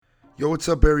Yo, what's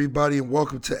up, everybody, and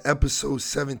welcome to episode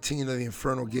 17 of the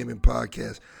Inferno Gaming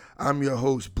Podcast. I'm your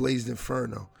host, Blazed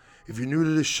Inferno. If you're new to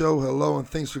the show, hello, and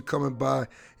thanks for coming by.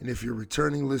 And if you're a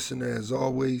returning listener, as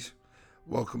always,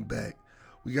 welcome back.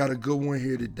 We got a good one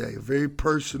here today, a very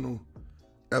personal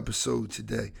episode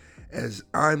today, as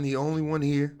I'm the only one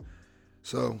here.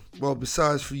 So, well,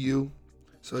 besides for you,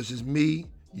 so it's just me,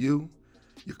 you,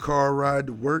 your car ride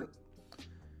to work,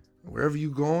 wherever you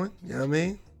going, you know what I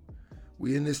mean?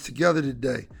 We in this together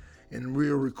today, and we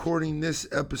are recording this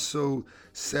episode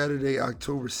Saturday,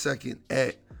 October 2nd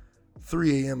at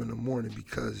 3 a.m. in the morning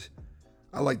because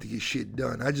I like to get shit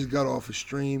done. I just got off a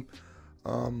stream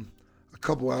a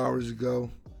couple hours ago.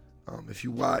 If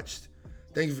you watched,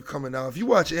 thank you for coming out. If you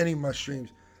watch any of my streams,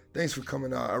 thanks for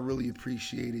coming out. I really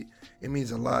appreciate it. It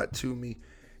means a lot to me.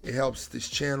 It helps this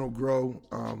channel grow.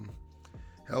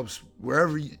 Helps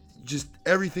wherever, just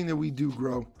everything that we do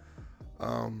grow.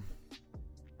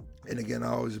 And again, I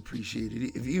always appreciate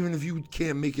it. Even if you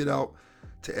can't make it out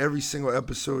to every single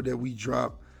episode that we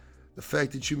drop, the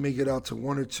fact that you make it out to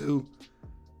one or two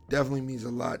definitely means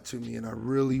a lot to me, and I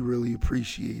really, really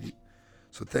appreciate it.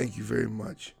 So thank you very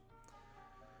much.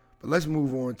 But let's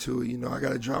move on to it. You know, I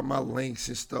got to drop my links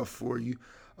and stuff for you.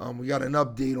 We got an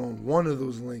update on one of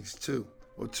those links too,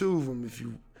 or two of them if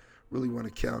you really want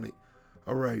to count it.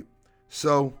 All right,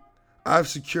 so I've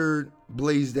secured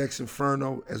Blazed X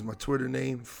Inferno as my Twitter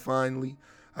name. Finally,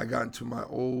 I got into my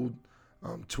old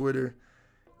Twitter,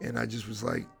 and I just was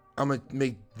like, I'm going to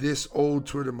make this old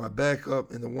Twitter my backup,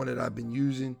 and the one that I've been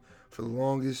using for the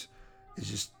longest is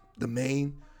just the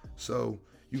main. So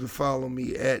you can follow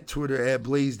me at Twitter at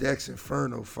Blazed X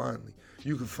Inferno, finally.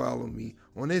 You can follow me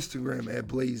on Instagram at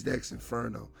Blazed X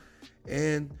Inferno.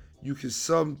 And you can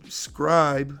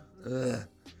subscribe to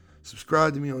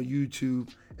me on YouTube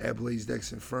at Blazed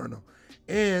X Inferno.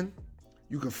 And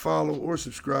you can follow or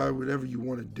subscribe, whatever you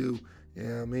want to do. You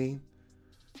know what I mean?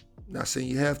 Not saying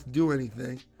you have to do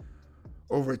anything.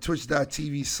 Over at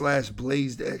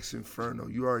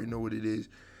twitch.tv/BlazedXinferno. You already know what it is.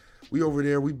 We over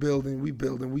there, we building. We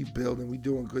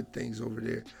doing good things over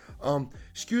there.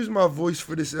 Excuse my voice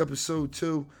for this episode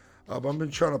too. I've been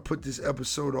trying to put this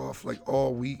episode off like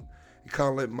all week. It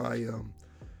kind of let my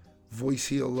voice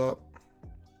heal up.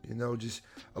 You know, just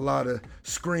a lot of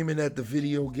screaming at the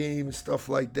video game and stuff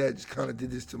like that. Just kind of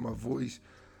did this to my voice.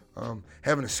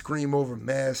 Having to scream over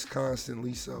masks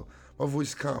constantly, so my voice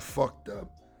is kind of fucked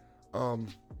up.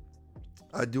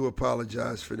 I do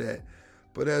apologize for that.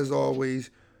 But as always,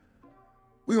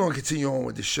 we're going to continue on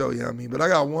with the show, you know what I mean? But I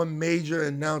got one major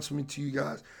announcement to you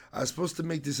guys. I was supposed to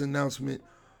make this announcement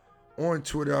on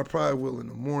Twitter. I probably will in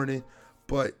the morning.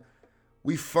 But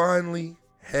we finally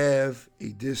have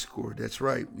a Discord. That's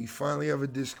right. We finally have a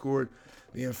Discord.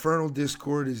 The Infernal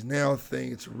Discord is now a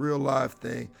thing. It's a real live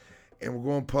thing. And we're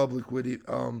going public with it.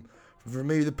 For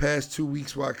maybe the past 2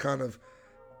 weeks while I kind of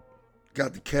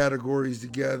got the categories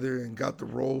together and got the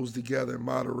roles together,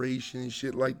 moderation and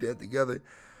shit like that together.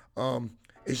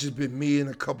 It's just been me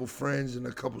and a couple friends and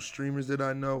a couple streamers that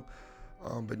I know.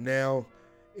 But now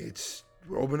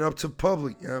we're opening up to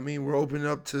public. You know what I mean? We're opening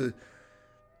up to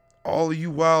all of you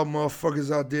wild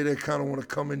motherfuckers out there that kind of want to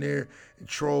come in there and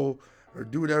troll or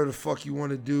do whatever the fuck you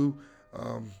want to do.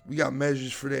 We got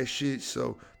measures for that shit,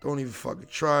 so don't even fucking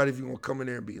try it if you want to come in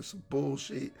there and be some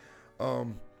bullshit.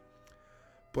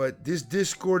 But this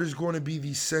Discord is going to be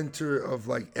the center of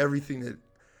like everything that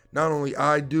not only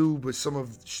I do, but some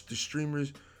of the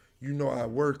streamers you know I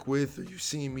work with or you've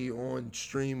seen me on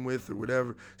stream with or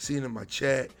whatever, seen in my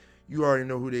chat. You already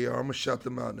know who they are. I'm going to shout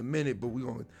them out in a minute, but we're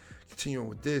going to continue on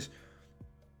with this.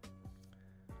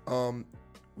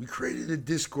 We created a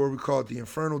Discord. We call it the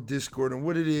Infernal Discord. And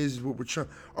what it is what we're trying,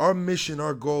 our mission,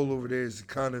 our goal over there is to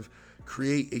kind of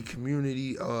create a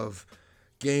community of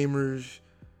gamers,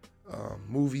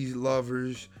 movie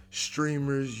lovers,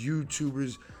 streamers,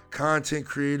 YouTubers, content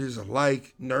creators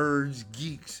alike, nerds,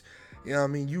 geeks, you know what I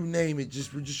mean? You name it.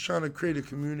 We're just trying to create a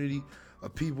community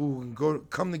of people who can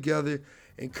come together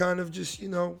and kind of just, you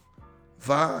know,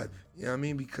 vibe. You know what I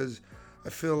mean? Because I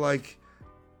feel like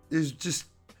there's just,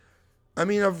 I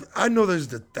mean, I know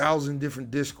there's 1,000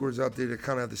 different Discords out there that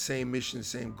kind of have the same mission,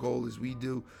 same goal as we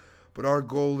do. But our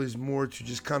goal is more to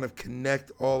just kind of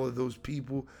connect all of those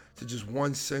people to just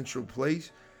one central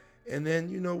place. And then,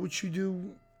 you know, what you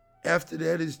do after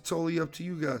that is totally up to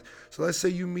you guys. So let's say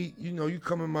you meet, you know, you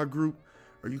come in my group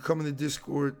or you come in the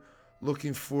Discord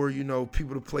looking for, you know,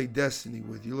 people to play Destiny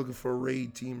with. You're looking for a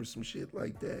raid team or some shit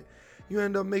like that. You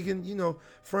end up making, you know,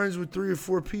 friends with 3 or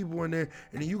 4 people in there,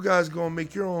 and then you guys go and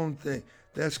make your own thing.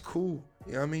 That's cool.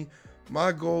 You know what I mean?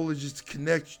 My goal is just to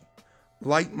connect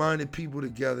like-minded people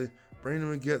together, bring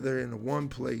them together into one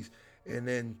place, and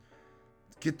then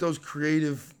get those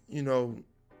creative,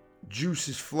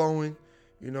 juices flowing,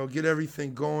 get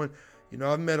everything going.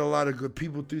 I've met a lot of good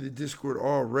people through the Discord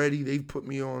already. They've put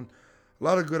me on a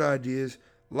lot of good ideas,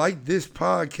 like this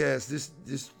podcast,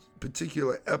 this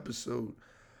particular episode.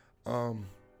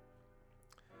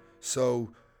 So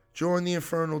join the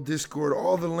Infernal Discord.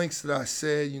 All the links that I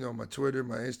said, my Twitter,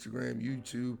 my Instagram,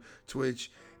 YouTube,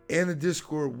 Twitch, and the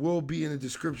Discord will be in the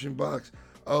description box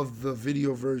of the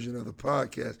video version of the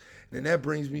podcast. And that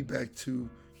brings me back to,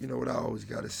 what I always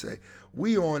got to say.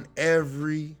 We on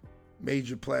every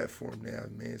major platform now,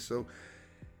 man. So,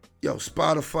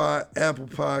 Spotify, Apple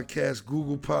Podcasts,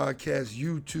 Google Podcasts,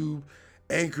 YouTube,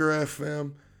 Anchor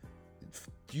FM,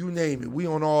 you name it. We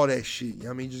on all that shit.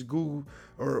 Just Google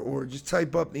or just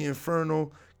type up the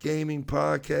Infernal Gaming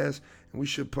Podcast, and we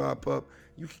should pop up.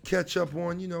 You can catch up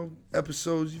on,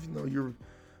 episodes, even though you're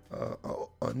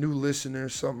a new listener or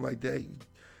something like that.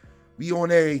 We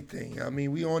on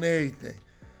everything. We on everything.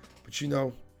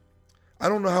 But, I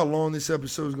don't know how long this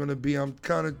episode is going to be. I'm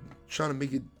kind of trying to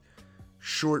make it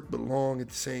short but long at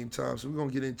the same time. So we're going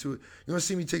to get into it. You're going to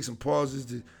see me take some pauses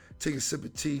to take a sip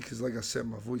of tea because, like I said,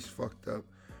 my voice fucked up.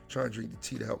 I'm trying to drink the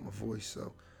tea to help my voice.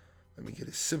 So let me get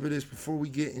a sip of this before we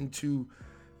get into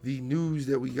the news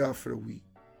that we got for the week.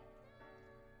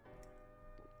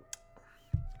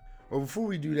 Well, before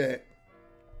we do that,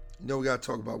 we got to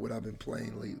talk about what I've been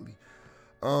playing lately.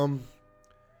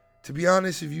 To be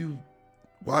honest, if you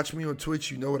watch me on Twitch,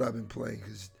 you know what I've been playing.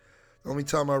 Because the only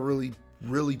time I really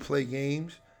play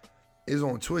games is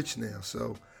on Twitch now.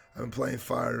 So I've been playing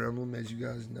Fire Emblem, as you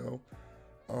guys know.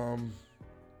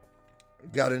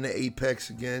 Got into Apex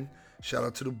again. Shout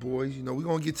out to the boys. We're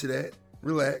going to get to that.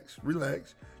 Relax.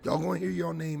 Y'all going to hear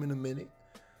your name in a minute.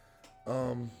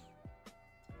 And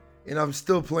I'm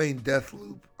still playing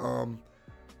Deathloop.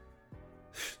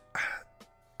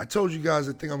 I told you guys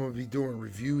I think I'm going to be doing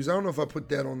reviews. I don't know if I put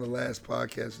that on the last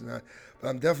podcast or not, but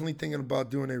I'm definitely thinking about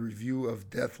doing a review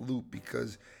of Deathloop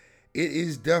because it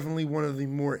is definitely one of the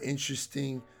more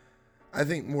interesting, I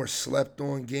think more slept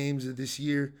on games of this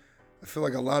year. I feel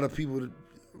like a lot of people have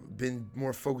been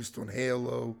more focused on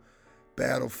Halo,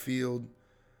 Battlefield,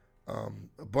 a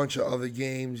bunch of other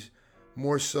games,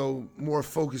 more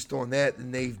focused on that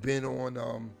than they've been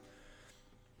on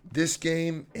this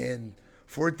game. And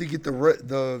for it to get the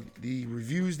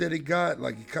reviews that it got,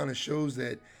 like it kind of shows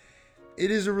that it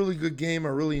is a really good game. I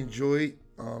really enjoy it.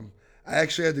 I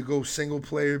actually had to go single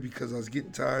player because I was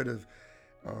getting tired of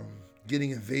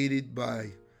getting invaded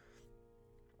by,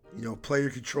 player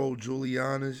control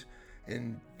Julianas,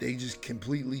 and they just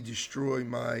completely destroy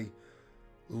my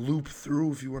loop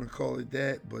through, if you want to call it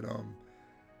that. But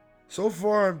so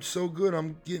far, so good.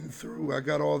 I'm getting through. I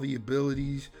got all the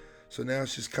abilities, so now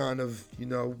it's just kind of,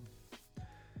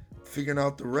 figuring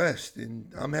out the rest, and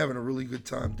I'm having a really good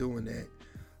time doing that.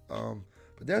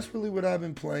 But that's really what I've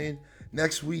been playing.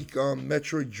 Next week,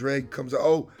 Metroid Dread comes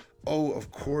out. Oh,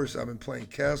 of course, I've been playing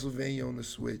Castlevania on the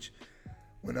Switch.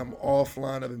 When I'm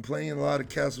offline, I've been playing a lot of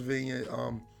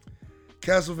Castlevania.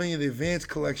 Castlevania, the Advanced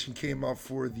Collection came out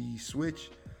for the Switch,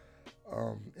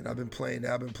 and I've been playing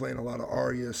that. I've been playing a lot of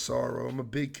Aria of Sorrow. I'm a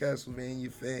big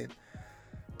Castlevania fan.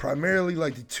 Primarily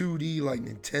like the 2D, like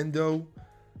Nintendo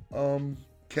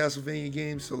Castlevania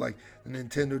games, so like the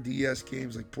Nintendo DS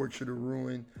games like Portrait of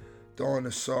Ruin, Dawn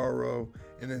of Sorrow,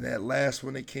 and then that last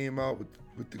one that came out with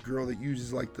the girl that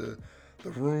uses like the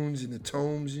runes and the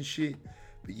tomes and shit.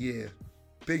 But yeah,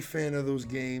 big fan of those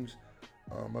games.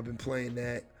 I've been playing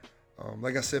that.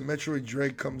 Like I said, Metroid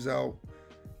Dread comes out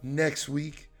next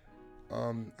week.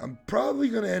 I'm probably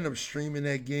gonna end up streaming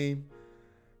that game.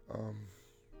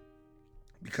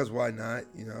 Because why not?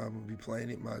 I'm gonna be playing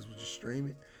it, might as well just stream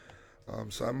it.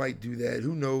 So I might do that.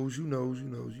 Who knows? I'm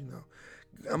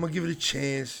gonna give it a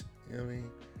chance. You know what I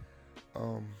mean?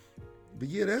 But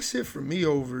yeah, that's it for me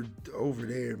over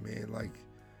there, man. Like,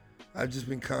 I've just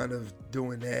been kind of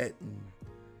doing that and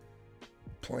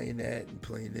playing that and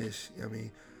playing this. You know what I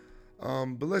mean?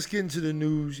 But let's get into the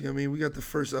news. You know what I mean? We got the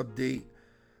first update.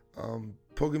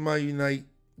 Pokemon Unite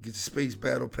gets a Space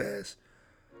Battle Pass.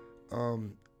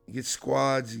 You get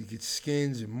squads, you get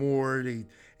skins and more.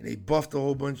 They buffed a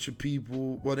whole bunch of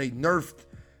people. Well, they nerfed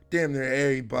damn near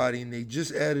everybody, and they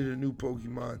just added a new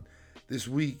Pokemon this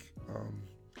week.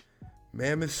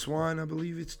 Mammoth Swan, I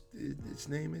believe its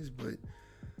name is. But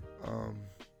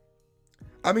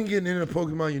I've been getting into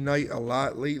Pokemon Unite a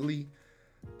lot lately.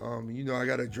 I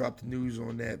gotta drop the news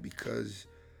on that because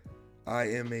I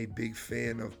am a big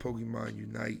fan of Pokemon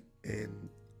Unite, and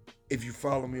if you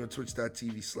follow me on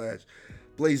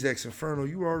twitch.tv/BlazeXinferno,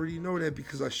 you already know that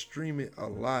because I stream it a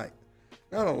lot.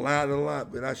 Not a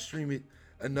lot, but I stream it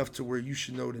enough to where you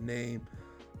should know the name.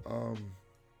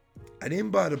 I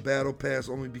didn't buy the Battle Pass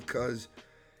only because,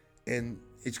 and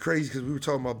it's crazy because we were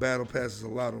talking about Battle Passes a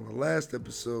lot on the last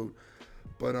episode,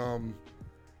 but I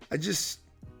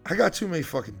got too many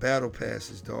fucking Battle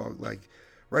Passes, dog. Like,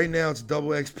 right now it's double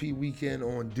XP weekend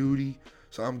on duty,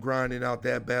 so I'm grinding out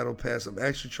that Battle Pass. I'm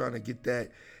actually trying to get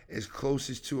that as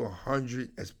closest to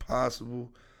 100 as possible.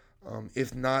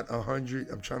 If not 100,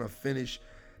 I'm trying to finish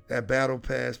that Battle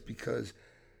Pass because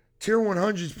Tier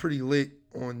 100 is pretty lit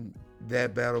on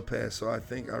that Battle Pass, so I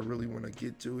think I really want to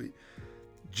get to it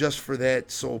just for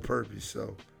that sole purpose.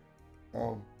 So,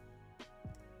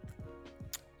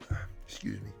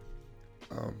 excuse me.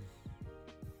 I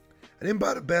didn't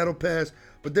buy the Battle Pass,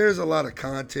 but there's a lot of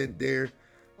content there.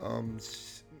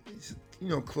 It's,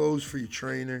 clothes for your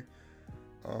trainer,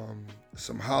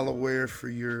 some hollowware for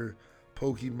your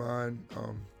Pokemon.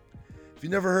 If you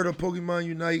never heard of Pokemon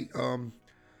Unite,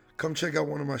 come check out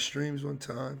one of my streams one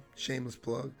time. Shameless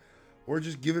plug. Or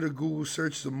just give it a Google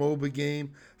search. It's a MOBA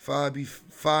game,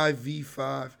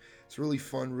 5v5. It's really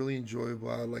fun, really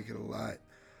enjoyable. I like it a lot.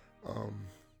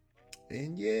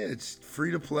 And yeah, it's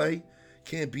free to play.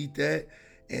 Can't beat that.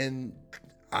 And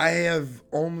I have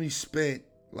only spent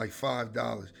like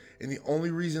 $5. And the only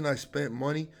reason I spent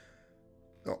money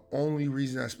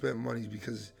is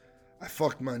because I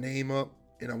fucked my name up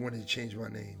and I wanted to change my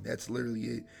name. That's literally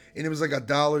it. And it was like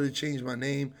 $1 to change my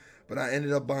name, but I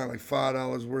ended up buying like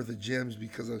 $5 worth of gems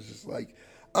because I was just like,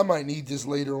 I might need this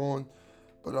later on.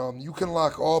 But you can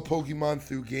unlock all Pokemon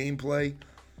through gameplay.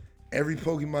 Every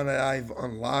Pokemon that I've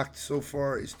unlocked so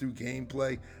far is through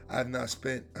gameplay. I have not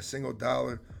spent a single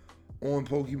dollar on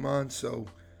Pokemon. So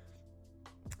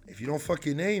if you don't fuck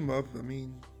your name up, I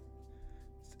mean,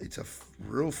 it's a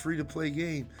real free-to-play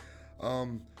game.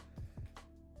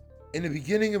 In the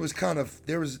beginning, it was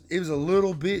it was a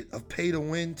little bit of pay to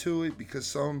win to it because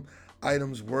some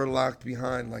items were locked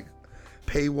behind like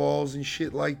paywalls and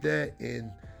shit like that.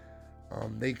 And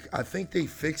I think they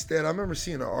fixed that. I remember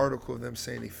seeing an article of them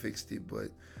saying they fixed it, but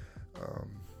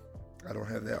I don't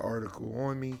have that article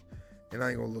on me, and I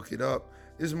ain't gonna look it up.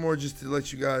 This is more just to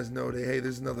let you guys know that, hey,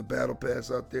 there's another Battle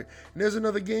Pass out there, and there's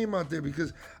another game out there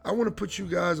because I want to put you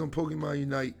guys on Pokemon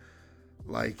Unite.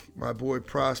 Like my boy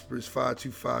Prosperous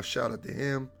 525, shout out to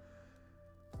him.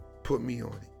 Put me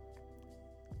on it.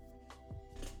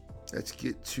 Let's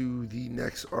get to the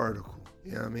next article.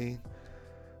 You know what I mean?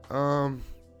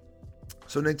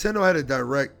 So Nintendo had a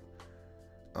direct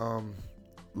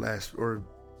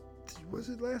was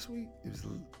it last week? It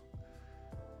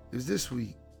was this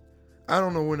week. I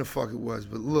don't know when the fuck it was,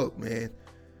 but look, man,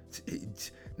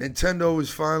 Nintendo is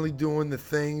finally doing the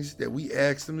things that we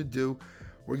asked them to do.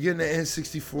 We're getting an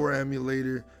N64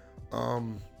 emulator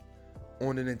on the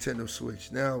Nintendo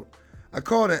Switch. Now, I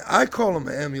call them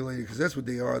an emulator because that's what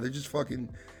they are. They're just fucking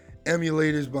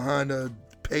emulators behind a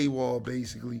paywall,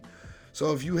 basically.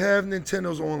 So if you have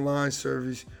Nintendo's online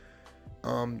service,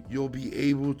 you'll be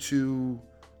able to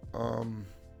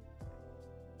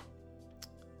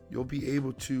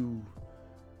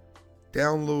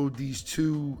download these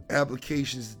two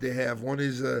applications that they have. One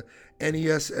is a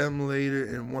NES emulator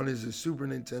and one is a Super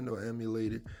Nintendo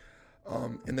emulator.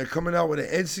 And they're coming out with an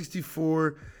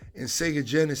N64 and Sega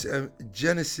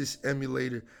Genesis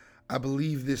emulator, I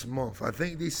believe, this month. I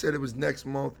think they said it was next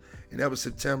month, and that was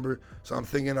September, so I'm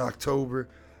thinking October.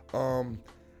 And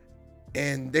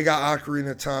they got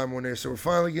Ocarina of Time on there, so we're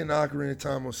finally getting Ocarina of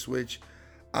Time on Switch.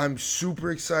 I'm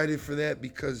super excited for that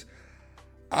because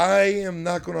I am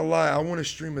not going to lie, I want to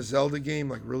stream a Zelda game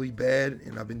like really bad,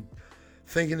 and I've been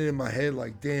thinking it in my head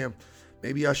like, damn,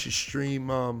 maybe I should stream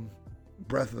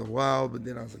Breath of the Wild, but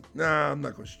then I was like, nah, I'm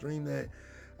not going to stream that.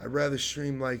 I'd rather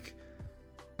stream like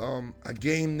a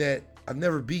game that I've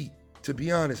never beat. To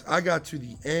be honest, I got to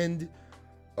the end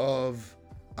of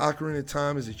Ocarina of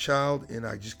Time as a child, and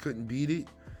I just couldn't beat it,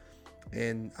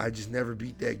 and I just never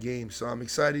beat that game. So I'm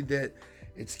excited that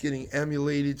it's getting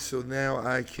emulated, so now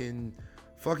I can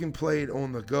fucking play it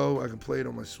on the go. I can play it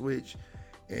on my Switch,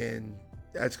 and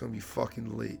that's gonna be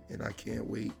fucking lit, and I can't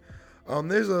wait.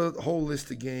 There's a whole list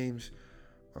of games.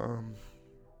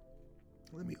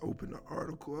 Let me open the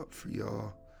article up for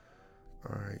y'all.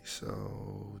 All right,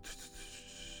 so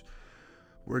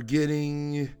we're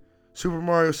getting Super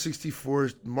Mario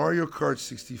 64, Mario Kart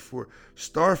 64,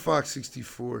 Star Fox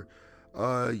 64,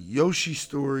 Yoshi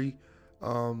Story,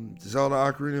 Zelda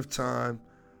Ocarina of Time,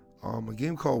 a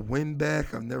game called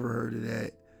Winback. I've never heard of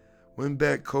that.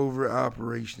 Winback Covert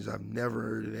Operations. I've never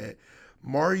heard of that.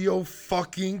 Mario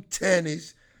fucking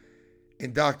Tennis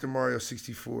and Dr. Mario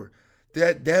 64.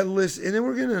 That list, and then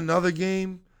we're getting another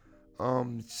game.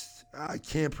 I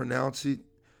can't pronounce it.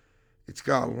 It's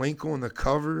got a link on the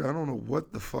cover. I don't know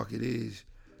what the fuck it is.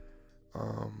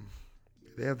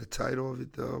 They have the title of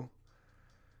it though.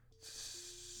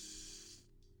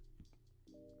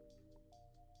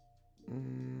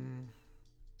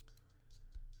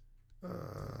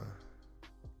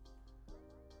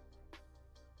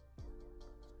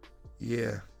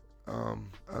 Yeah. I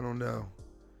don't know.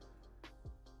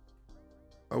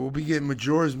 I will be getting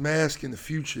Majora's Mask in the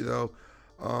future though.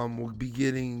 We'll be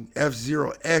getting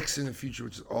F-Zero X in the future,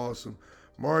 which is awesome.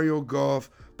 Mario Golf,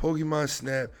 Pokemon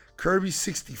Snap, Kirby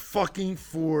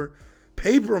 64,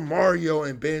 Paper Mario,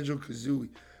 and Banjo-Kazooie.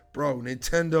 Bro,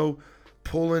 Nintendo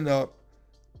pulling up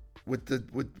with a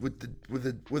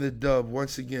dub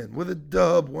once again. With a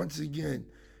dub once again.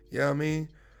 You know what I mean?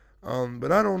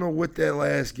 But I don't know what that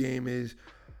last game is.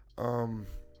 I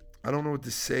don't know what the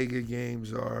Sega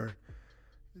games are.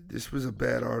 This was a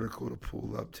bad article to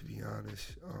pull up, to be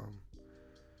honest.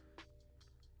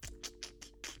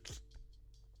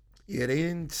 Yeah, they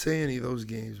didn't say any of those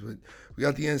games, but we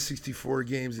got the N64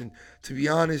 games. And to be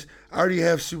honest, I already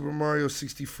have Super Mario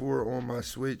 64 on my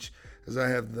Switch, as I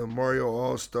have the Mario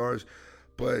All-Stars.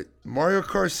 But Mario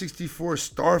Kart 64,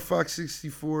 Star Fox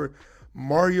 64,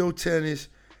 Mario Tennis,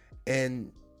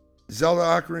 and Zelda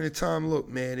Ocarina of Time. Look,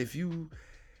 man, if you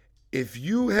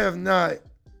have not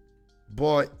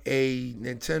bought a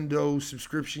Nintendo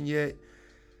subscription yet,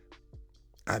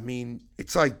 I mean,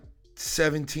 it's like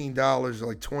 $17 or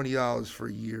like $20 for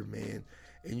a year, man.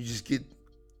 And you just get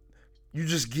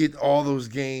all those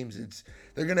games.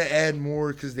 They're gonna add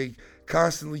more because they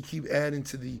constantly keep adding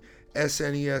to the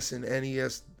SNES and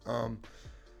NES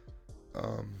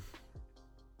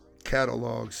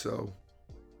catalog. So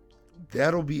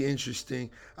that'll be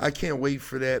interesting. I can't wait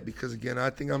for that because, again, I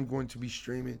think I'm going to be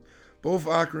streaming both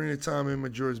Ocarina of Time and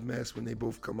Majora's Mask when they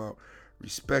both come out,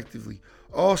 respectively.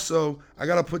 Also, I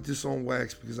gotta put this on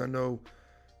wax because I know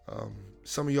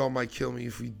some of y'all might kill me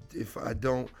if I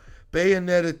don't.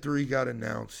 Bayonetta 3 got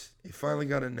announced. It finally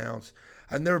got announced.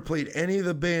 I've never played any of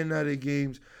the Bayonetta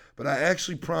games, but I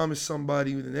actually promised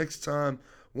somebody the next time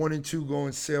 1 and 2 go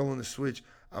on sale on the Switch,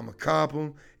 I'm going to cop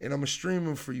them and I'm going to stream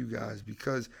them for you guys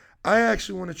because I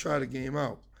actually want to try the game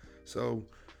out. So,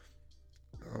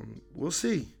 we'll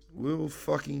see. We'll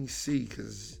fucking see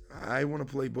because I want to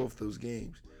play both those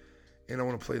games and I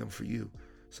want to play them for you.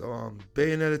 So,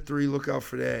 Bayonetta 3, look out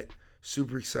for that.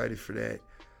 Super excited for that.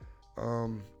 I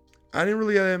didn't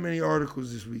really have that many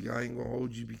articles this week. I ain't going to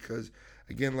hold you because,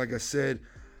 again, like I said,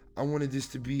 I wanted this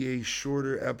to be a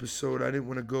shorter episode. I didn't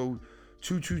want to go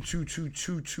too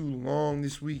long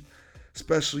this week,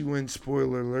 especially when,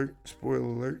 spoiler alert,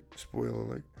 I'm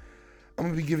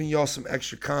going to be giving y'all some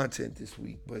extra content this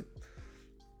week, but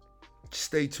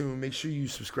stay tuned. Make sure you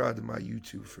subscribe to my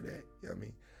YouTube for that. You know what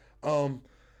I mean?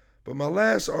 But my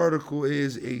last article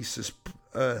is a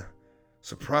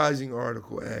surprising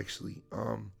article, actually.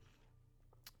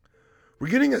 We're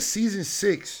getting a Season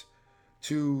 6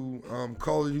 to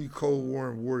Call of Duty Cold War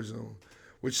and Warzone,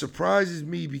 which surprises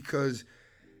me because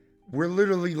we're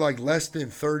literally like less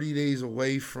than 30 days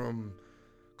away from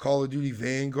Call of Duty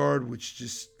Vanguard, which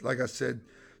just, like I said,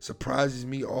 surprises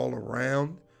me all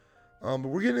around. But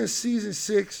we're getting a Season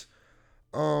 6,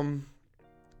 and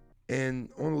on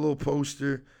a little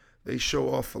poster, they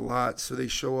show off a lot. So they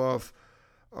show off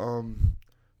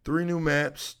 3 new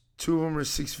maps. 2 of them are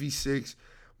 6v6.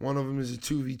 One of them is a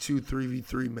 2v2,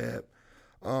 3v3 map.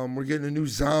 We're getting a new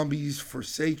Zombies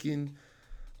Forsaken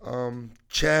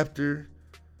chapter.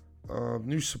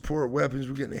 New support weapons.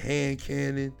 We're getting a hand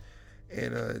cannon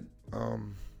and a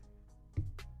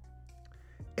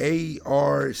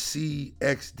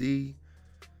ARCXD.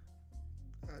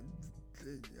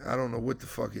 I don't know what the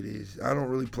fuck it is. I don't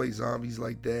really play zombies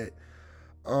like that.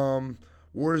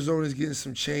 Warzone is getting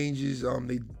some changes.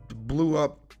 They blew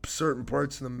up certain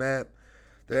parts of the map.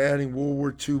 They're adding World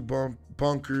War II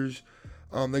bunkers.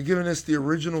 They're giving us the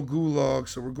original Gulag,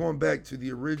 so we're going back to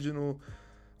the original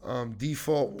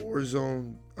default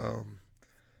Warzone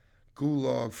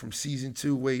Gulag from Season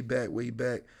 2 way back.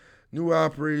 New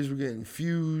operators, we're getting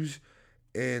Fuse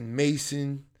and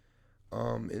Mason.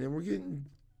 And then we're getting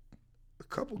a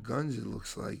couple guns, it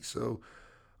looks like. So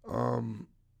we're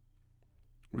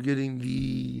getting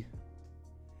the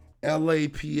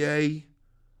LAPA,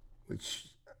 which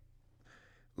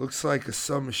looks like a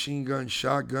submachine gun,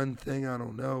 shotgun thing. I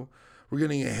don't know. We're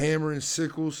getting a hammer and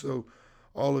sickle. So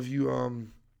all of you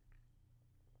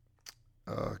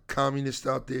communists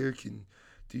out there can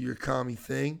do your commie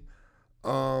thing.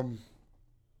 We're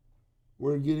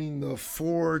getting the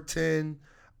 410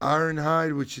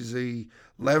 Ironhide, which is a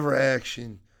lever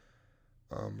action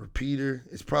repeater.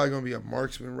 It's probably going to be a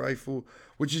marksman rifle,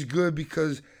 which is good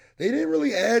because They didn't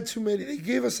really add too many. They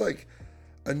gave us like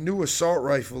a new assault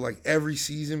rifle like every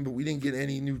season, but we didn't get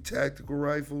any new tactical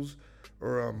rifles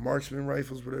or marksman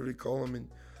rifles, whatever they call them in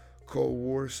Cold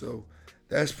War. So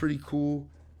that's pretty cool.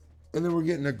 And then we're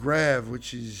getting a Grav,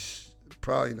 which is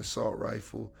probably an assault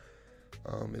rifle.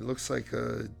 It looks like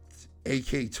a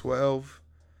AK-12.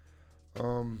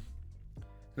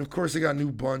 And of course, they got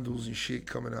new bundles and shit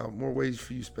coming out. More ways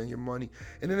for you to spend your money.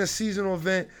 And then a seasonal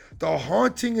event, The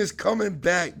Haunting is coming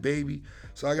back, baby.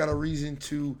 So I got a reason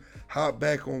to hop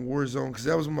back on Warzone, because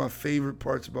that was one of my favorite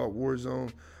parts about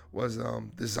Warzone was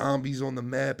the zombies on the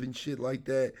map and shit like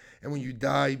that. And when you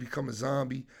die, you become a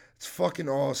zombie. It's fucking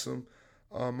awesome.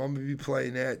 I'm going to be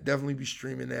playing that. Definitely be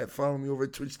streaming that. Follow me over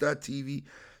at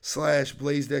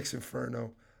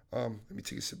twitch.tv/BlazeDexInferno. Let me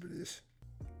take a sip of this.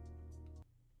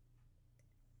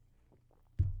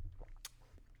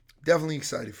 Definitely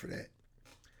excited for that.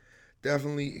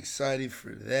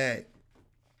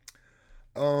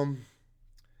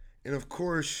 And of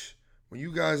course, when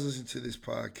you guys listen to this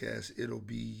podcast, it'll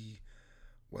be,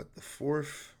 the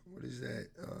 4th? What is that?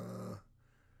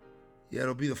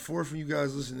 It'll be the 4th when you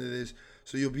guys listen to this.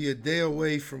 So you'll be a day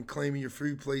away from claiming your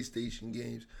free PlayStation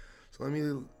games. So let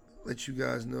me let you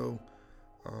guys know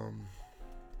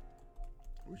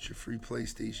what your free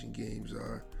PlayStation games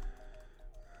are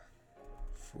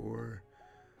for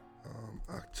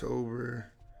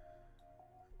October.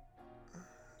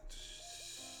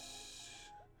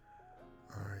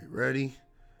 All right, ready?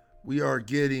 We are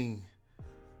getting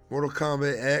Mortal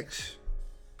Kombat X,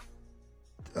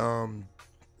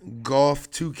 Golf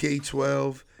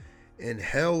 2K12, and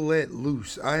Hell Let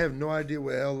Loose. I have no idea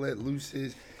what Hell Let Loose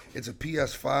is. It's a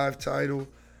PS5 title.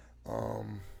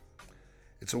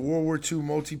 It's a World War II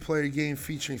multiplayer game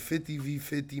featuring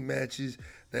 50v50 matches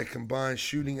that combine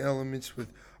shooting elements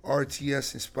with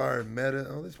RTS-inspired meta.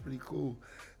 Oh, that's pretty cool.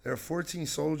 There are 14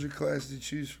 soldier classes to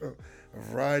choose from, a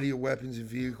variety of weapons and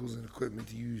vehicles and equipment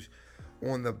to use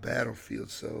on the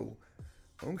battlefield. So,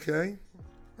 okay.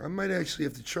 I might actually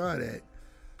have to try that.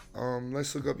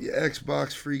 Let's look up your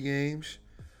Xbox free games,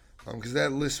 because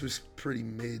that list was pretty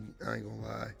mid, I ain't gonna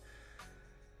lie.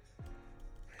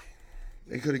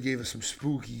 They could have gave us some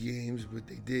spooky games, but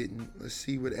they didn't. Let's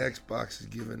see what Xbox is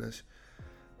giving us.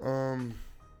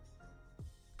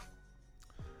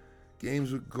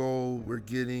 Games with gold, we're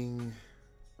getting...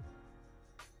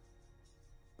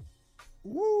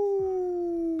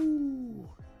 Woo!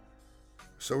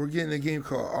 So we're getting a game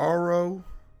called Aero.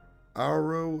 I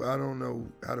don't know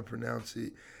how to pronounce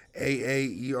it.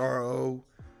 AAERO.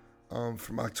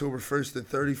 From October 1st to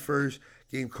 31st.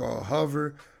 Game called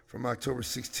Hover. From October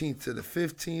 16th to the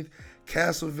 15th.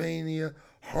 Castlevania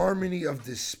Harmony of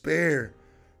Despair.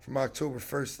 From October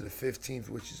 1st to the 15th,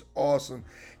 which is awesome.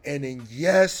 And then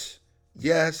yes.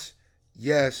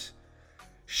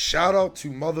 Shout out to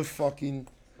motherfucking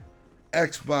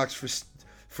Xbox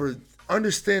for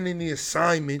understanding the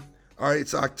assignment. All right,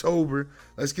 it's October.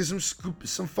 Let's get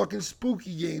some fucking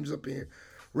spooky games up here.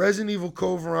 Resident Evil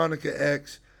Code Veronica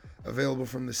X, available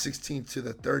from the 16th to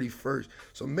the 31st.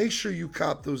 So make sure you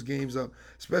cop those games up,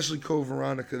 especially Code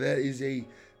Veronica. That is a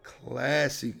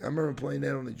classic. I remember playing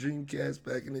that on the Dreamcast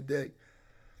back in the day.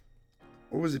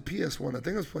 Or was it PS1? I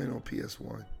think I was playing on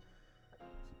PS1.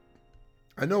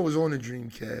 I know it was on the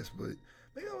Dreamcast, but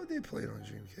maybe I did play it on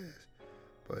Dreamcast.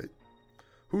 But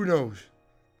who knows?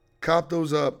 Cop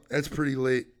those up. That's pretty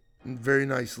lit. Very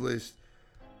nice list.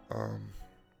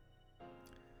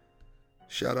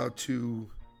 Shout out to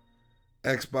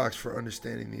Xbox for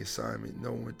understanding the assignment,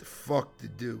 knowing what the fuck to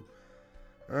do.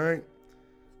 All right.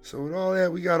 So with all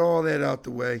that, we got all that out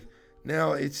the way.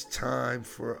 Now it's time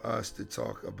for us to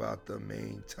talk about the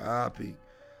main topic.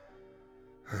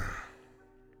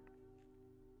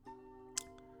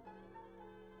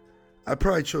 I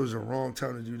probably chose the wrong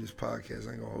time to do this podcast.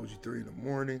 I ain't gonna hold you 3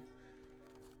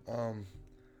 a.m.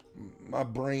 My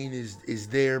brain is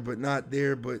there, but not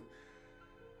there. But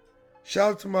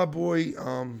shout out to my boy,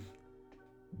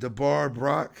 Debar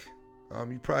Brock.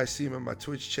 You probably see him in my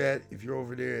Twitch chat. If you're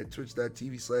over there at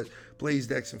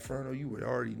twitch.tv/BlazeDexInferno, you would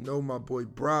already know my boy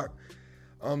Brock.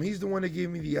 He's the one that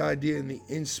gave me the idea and the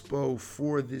inspo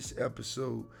for this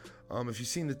episode. If you've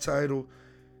seen the title,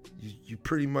 you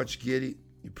pretty much get it.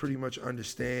 You pretty much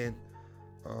understand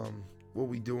what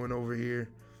we doing over here.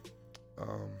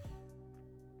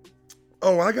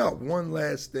 I got one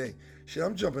last thing. Shit,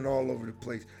 I'm jumping all over the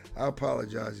place. I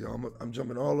apologize, y'all. I'm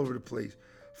jumping all over the place.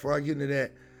 Before I get into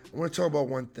that, I want to talk about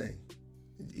one thing.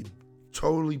 It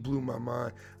totally blew my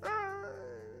mind.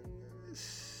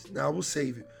 Now we'll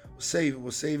save it. We'll save it.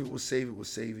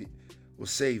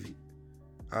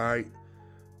 All right.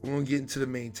 We're going to get into the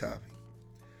main topic.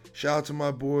 Shout out to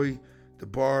my boy, the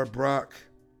Bar Brock.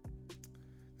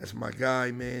 That's my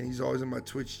guy, man. He's always in my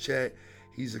Twitch chat.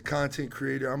 He's a content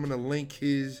creator. I'm going to link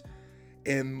his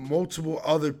and multiple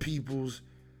other people's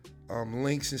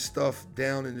links and stuff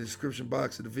down in the description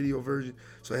box of the video version.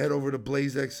 So head over to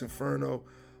BlazeX Inferno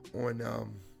on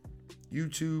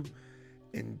YouTube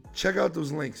and check out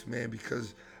those links, man,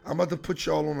 because I'm about to put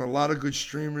y'all on a lot of good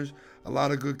streamers, a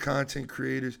lot of good content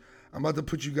creators. I'm about to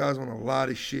put you guys on a lot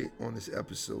of shit on this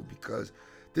episode, because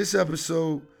this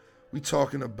episode, we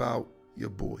talking about your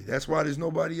boy. That's why there's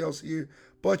nobody else here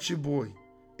but your boy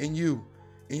and you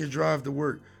in your drive to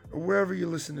work or wherever you're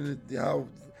listening to,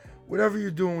 whatever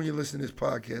you're doing when you're listening to this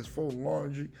podcast, fold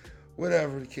laundry,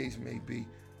 whatever the case may be.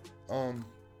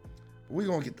 We're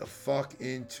going to get the fuck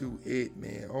into it,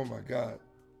 man. Oh, my God.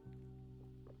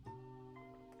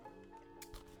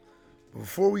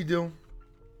 Before we do,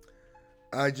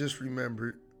 I just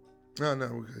remembered. No,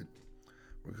 we're good.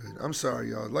 We're good. I'm sorry,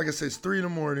 y'all. Like I said, it's 3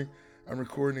 a.m. I'm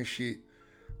recording this shit.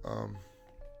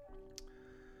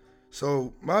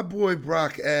 So my boy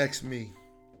Brock asked me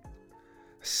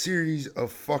a series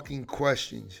of fucking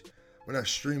questions when I was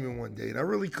streaming one day. And I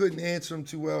really couldn't answer them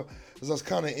too well because I was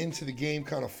kind of into the game,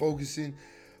 kind of focusing.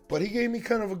 But he gave me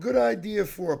kind of a good idea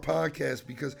for a podcast,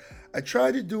 because I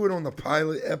tried to do it on the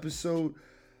pilot episode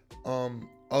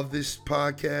of this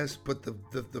podcast. But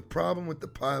the problem with the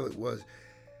pilot was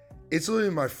it's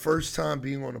literally my first time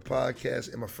being on a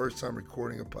podcast and my first time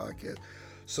recording a podcast.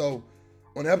 So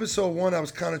on episode 1, I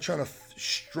was kind of trying to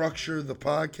structure the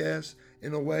podcast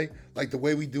in a way, like the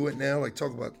way we do it now, like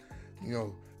talk about,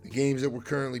 the games that we're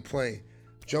currently playing,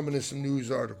 jump into some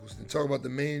news articles, then talk about the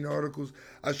main articles.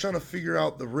 I was trying to figure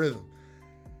out the rhythm.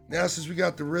 Now, since we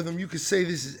got the rhythm, you could say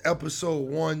this is episode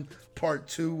 1, part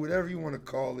 2, whatever you want to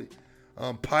call it,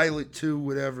 pilot 2,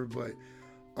 whatever. But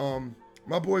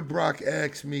my boy Brock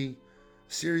asked me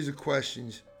a series of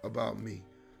questions about me.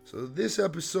 So this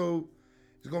episode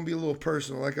is going to be a little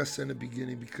personal, like I said in the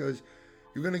beginning, because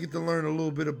you're going to get to learn a little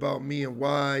bit about me and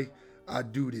why I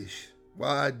do this.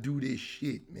 Why I do this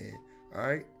shit, man. All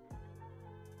right?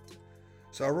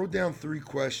 So I wrote down 3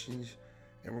 questions,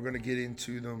 and we're going to get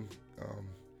into them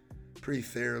pretty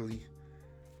thoroughly.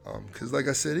 Because like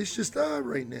I said, it's just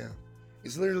right now.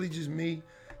 It's literally just me,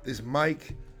 this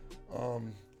mic. I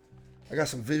got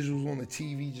some visuals on the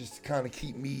TV just to kind of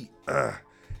keep my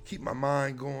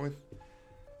mind going.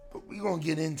 But we're going to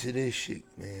get into this shit,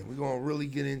 man. We're going to really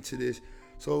get into this.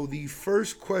 So the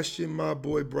first question my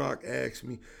boy Brock asked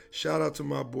me, shout out to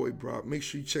my boy Brock. Make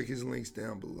sure you check his links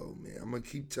down below, man. I'm going to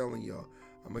keep telling y'all.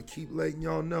 I'm going to keep letting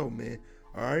y'all know, man.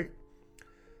 All right?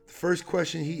 The first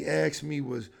question he asked me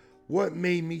was, what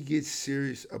made me get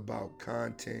serious about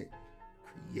content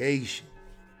creation?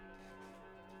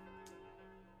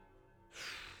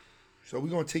 So we're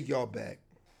going to take y'all back,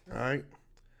 all right?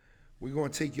 We're going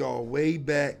to take y'all way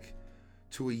back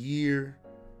to a year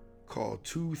called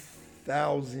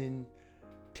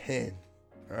 2010,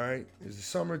 all right? It was the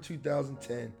summer of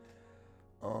 2010.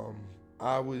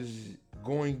 I was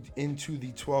going into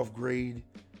the 12th grade,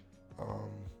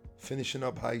 finishing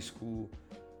up high school.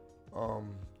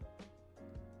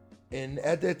 And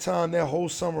at that time, that whole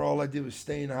summer, all I did was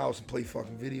stay in the house and play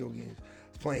fucking video games. I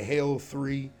was playing Halo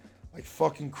 3 like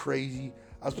fucking crazy.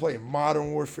 I was playing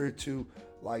Modern Warfare 2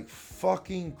 like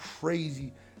fucking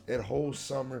crazy that whole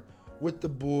summer with the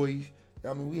boys.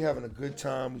 I mean, we having a good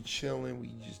time. We chilling. We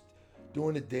just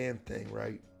doing the damn thing,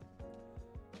 right?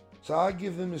 So I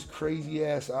give them this crazy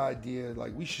ass idea,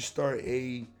 like we should start like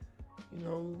a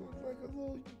little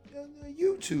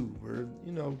YouTube or,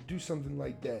 do something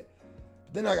like that.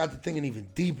 Then I got to thinking even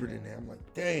deeper than that. I'm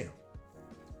like, damn,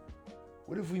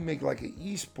 what if we make like an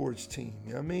esports team?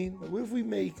 You know what I mean? Like, what if we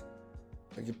make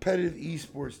a competitive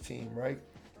esports team, right?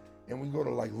 And we go to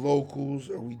like locals,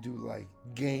 or we do like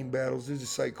game battles. There's a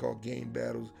site called Game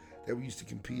Battles that we used to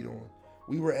compete on.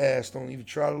 We were asked, don't even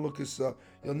try to look us up.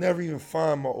 You'll never even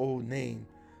find my old name.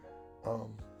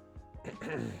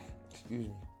 Excuse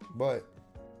me. But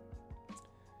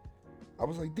I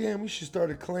was like, damn, we should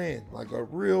start a clan, like a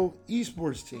real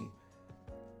esports team.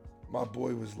 My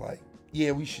boy was like,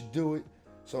 yeah, we should do it.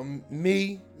 So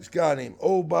me, this guy named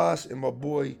Old Boss, and my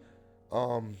boy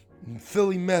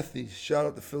Philly Methods. Shout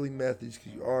out to Philly Methods,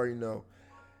 because you already know.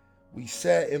 We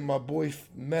sat in my boy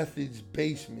Methods'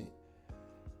 basement,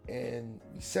 and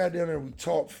we sat down there and we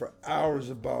talked for hours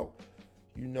about,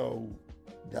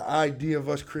 the idea of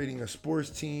us creating a sports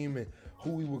team and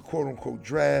who we would quote unquote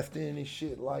draft in and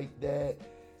shit like that.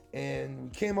 And we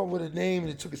came up with a name,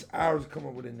 and it took us hours to come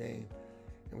up with a name.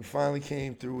 And we finally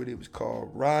came through it. It was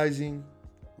called Rising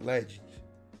Legends.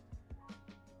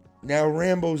 now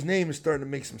Rambo's name is starting to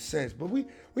make some sense. But we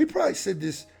probably said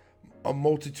this a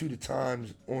multitude of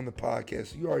times on the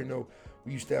podcast. You already know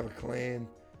we used to have a clan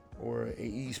or an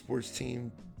esports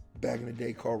team back in the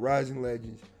day called Rising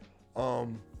Legends.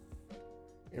 And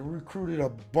recruited a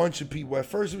bunch of people. At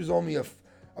first it was only a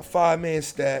 5-man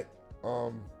stack.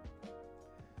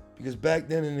 Because back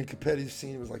then in the competitive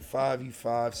scene it was like 5v5,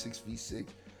 6v6.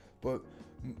 But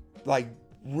like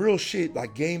real shit,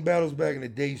 like game battles back in the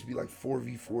day used to be like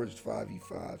 4v4s,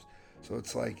 5v5s. So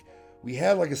it's like we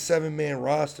had like a 7-man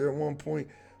roster at one point,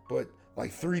 but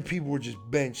like 3 people were just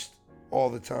benched all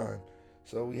the time.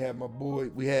 So we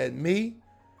had me,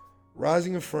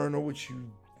 Rising Inferno, which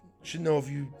you should know if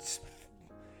you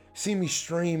see me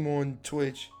stream on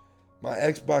Twitch. My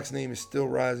Xbox name is still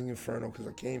Rising Inferno because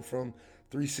I came from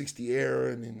 360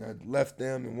 era and then I left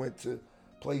them and went to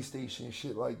PlayStation and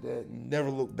shit like that and never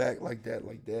looked back like that.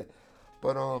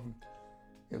 But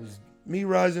it was me,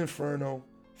 Rising Inferno.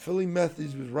 Philly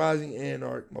Methods was Rising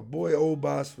Anarch. My boy Old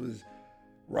Boss was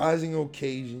Rising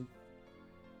Occasion.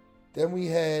 Then we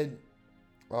had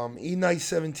E-Night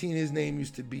 17, his name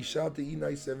used to be. Shout out to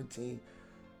E-Night 17.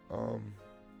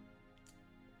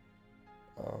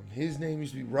 His name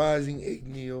used to be Rising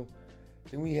Igneal.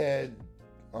 Then we had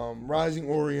Rising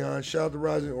Orion. Shout out to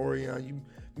Rising Orion. You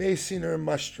may have seen her in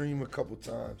my stream a couple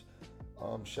times.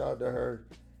 Shout out to her.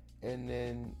 And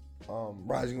then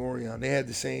Rising Orion. They had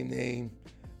the same name,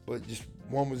 but just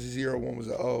one was a 0, one was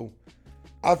a O.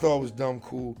 I thought it was dumb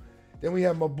cool. Then we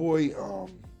had my boy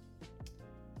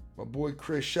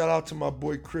Chris. Shout out to my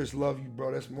boy Chris. Love you,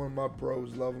 bro. That's one of my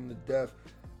bros. Love him to death.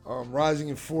 Rising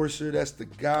Enforcer. That's the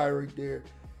guy right there.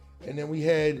 And then we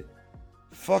had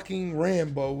fucking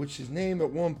Rambo, which his name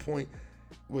at one point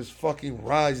was fucking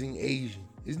Rising Asian.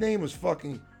 His name was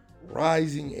fucking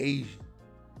Rising Asian.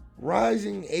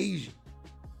 Rising Asian.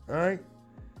 All right?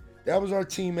 That was our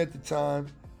team at the time.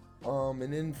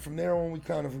 And then from there on, we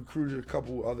kind of recruited a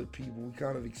couple other people. We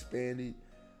kind of expanded.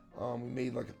 We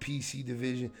made like a PC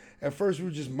division. At first, we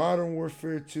were just Modern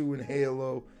Warfare 2 and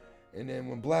Halo. And then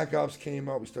when Black Ops came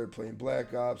out, we started playing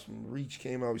Black Ops. When Reach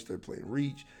came out, we started playing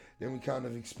Reach. Then we kind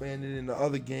of expanded into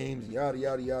other games, yada,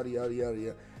 yada, yada, yada, yada,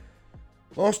 yada.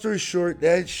 Long story short,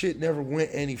 that shit never went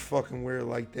any fucking where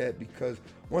like that because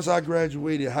once I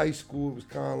graduated high school, it was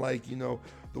kind of like, you know,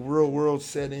 the real world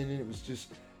set in and it was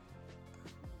just,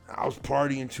 I was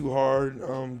partying too hard,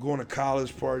 going to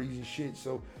college parties and shit.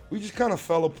 So we just kind of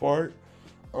fell apart.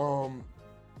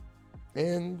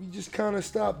 And we just kind of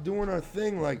stopped doing our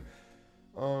thing.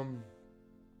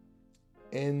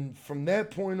 And from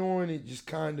that point on, it just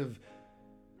kind of,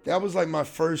 that was like my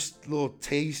first little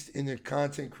taste in the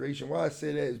content creation. Why I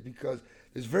say that is because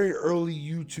there's very early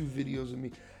YouTube videos of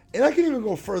me. And I can even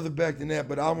go further back than that,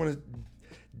 but I want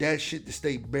that shit to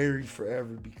stay buried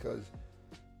forever because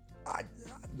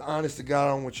honest to God, I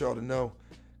don't want y'all to know.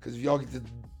 Because if y'all get to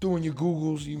doing your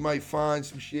Googles, you might find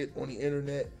some shit on the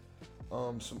internet,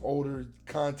 some older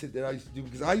content that I used to do.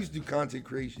 Because I used to do content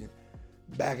creation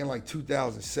back in like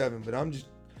 2007, but I'm just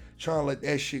trying to let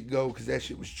that shit go because that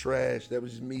shit was trash. That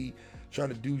was just me trying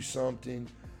to do something.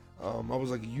 I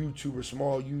was like a YouTuber,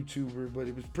 small YouTuber, but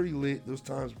it was pretty lit. Those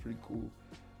times were pretty cool.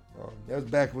 That was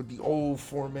back with the old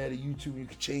format of YouTube. You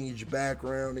could change your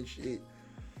background and shit.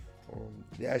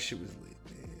 That shit was lit,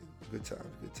 man. Good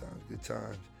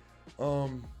times.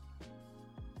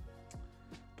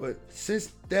 But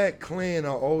since that clan, I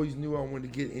always knew I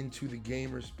wanted to get into the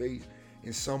gamer space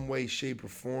in some way, shape, or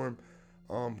form,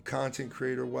 content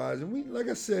creator wise. And we, like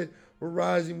I said, we're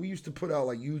rising. We used to put out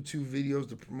like YouTube videos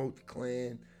to promote the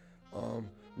clan.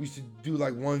 We used to do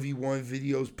like 1v1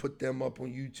 videos, put them up on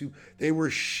YouTube. They were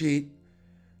shit.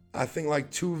 I think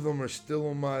like 2 of them are still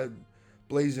on my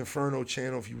Blaze Inferno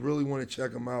channel if you really want to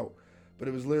check them out. But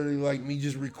it was literally like me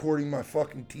just recording my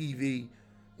fucking TV,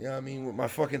 you know what I mean, with my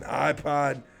fucking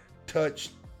iPod Touch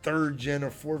 3rd gen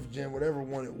or 4th gen, whatever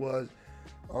one it was.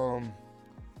 And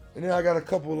then I got a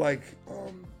couple like,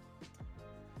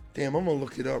 damn, I'm gonna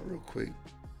look it up real quick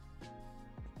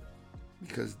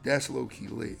because that's low key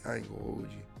lit. I ain't gonna hold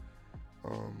you.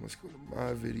 Let's go to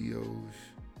my videos.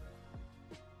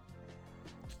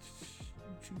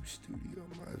 YouTube Studio,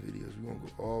 my videos. We're gonna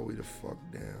go all the way the fuck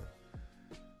down.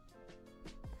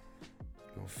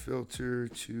 Gonna filter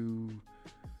to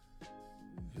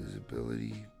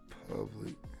visibility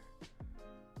public.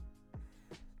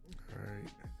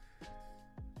 Alright.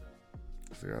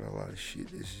 I got a lot of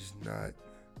shit that's just not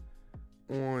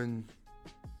on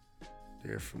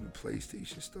there from the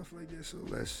PlayStation, stuff like that. So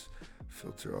let's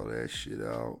filter all that shit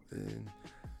out and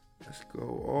let's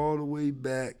go all the way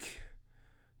back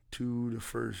to the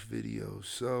first video.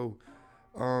 So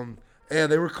Yeah,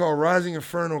 they were called Rising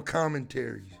Inferno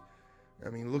Commentaries. I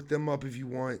mean, look them up if you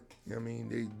want. I mean,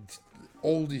 they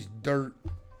old as dirt.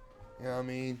 You know what I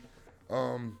mean?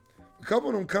 A couple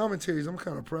of them commentaries, I'm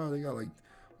kind of proud. They got like,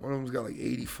 one of them's got like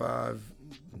 85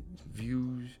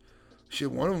 views.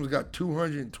 Shit, one of them's got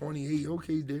 228.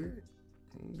 Okay, Derek.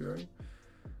 Okay.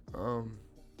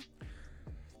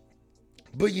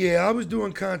 But yeah, I was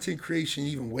doing content creation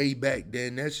even way back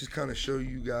then. That's just kind of show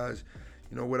you guys,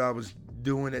 you know, what I was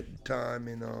doing at the time.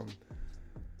 And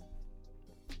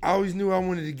I always knew I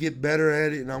wanted to get better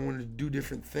at it and I wanted to do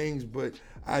different things, but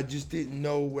I just didn't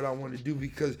know what I wanted to do,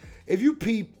 because if you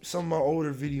peep some of my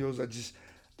older videos,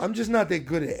 I'm just not that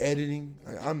good at editing.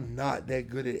 Like, I'm not that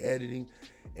good at editing,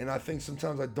 and I think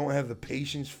sometimes I don't have the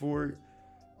patience for it.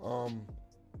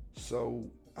 So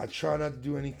I try not to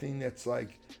do anything that's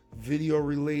like video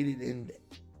related and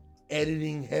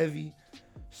editing heavy.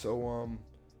 So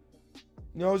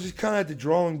you know, I was just kind of at the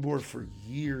drawing board for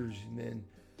years, and then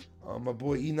my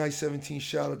boy E-Night17,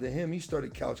 shout out to him. He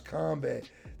started Couch Combat.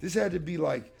 This had to be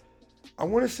like, I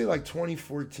want to say like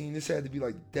 2014. This had to be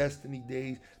like Destiny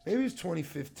days. Maybe it was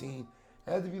 2015.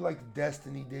 It had to be like the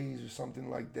Destiny days or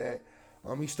something like that.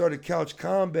 He started Couch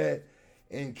Combat,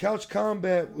 and Couch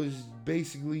Combat was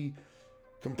basically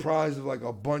comprised of like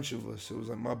a bunch of us. It was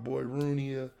like my boy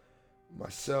Runia,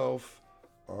 myself,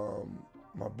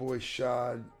 my boy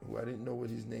Shad, who I didn't know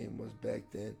what his name was back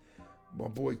then, my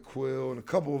boy Quill, and a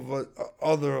couple of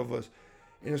other of us.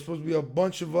 And it's supposed to be a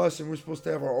bunch of us, and we're supposed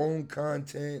to have our own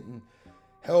content and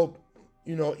help,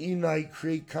 you know, E-Night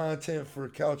create content for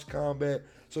Couch Combat.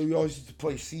 So we always used to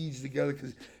play Siege together,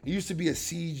 because it used to be a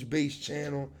Siege-based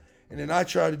channel. And then I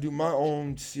tried to do my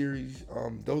own series.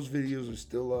 Those videos are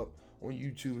still up on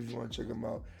YouTube if you want to check them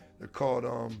out. They're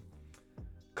called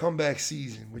Comeback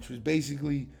Season, which was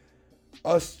basically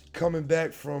us coming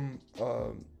back from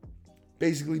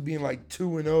basically being like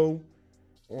 2-0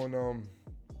 on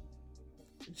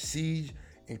Siege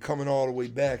and coming all the way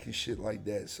back and shit like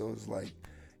that. So it's like,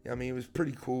 I mean, it was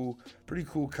pretty cool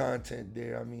content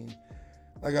there. I mean,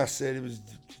 like I said, it was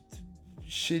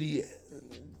shitty,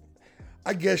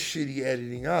 I guess shitty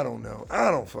editing. I don't know.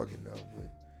 I don't fucking know.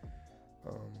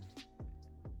 But,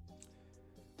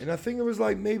 and I think it was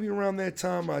like maybe around that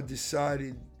time I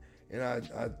decided, and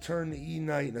I turned to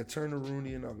E-Night and I turned to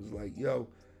Rooney, and I was like, yo,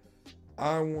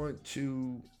 I want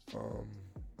to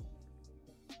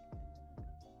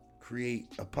create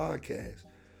a podcast.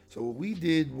 So what we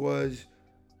did was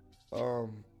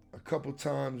a couple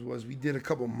times was we did a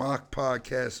couple mock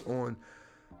podcasts on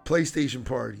PlayStation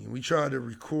Party, and we tried to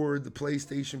record the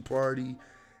PlayStation Party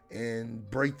and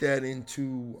break that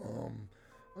into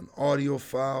an audio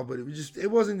file, but it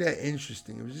wasn't that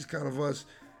interesting. It was just kind of us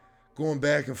going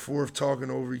back and forth, talking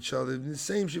over each other. The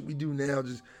same shit we do now,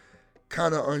 just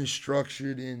kind of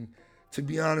unstructured. And to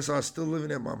be honest, I was still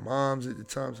living at my mom's at the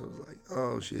time, so I was like,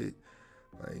 oh shit,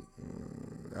 like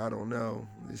I don't know,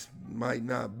 this might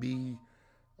not be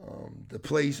the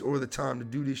place or the time to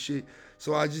do this shit.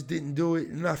 So I just didn't do it,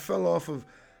 and I fell off of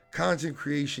content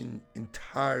creation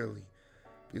entirely,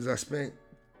 because I spent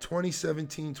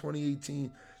 2017,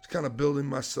 2018 just kind of building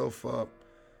myself up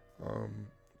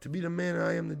to be the man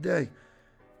I am today.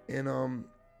 And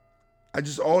I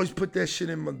just always put that shit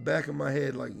in the back of my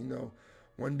head, like, you know,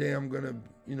 one day I'm gonna,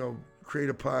 you know, create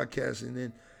a podcast. And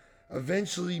then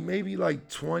eventually, maybe like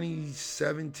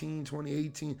 2017,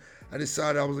 2018, I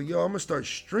decided, I was like, yo, I'm gonna start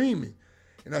streaming.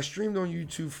 And I streamed on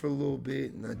YouTube for a little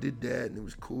bit, and I did that, and it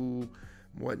was cool and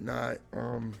whatnot.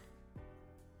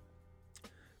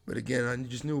 But again, I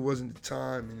just knew it wasn't the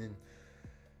time. And then,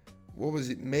 what was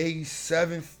it, May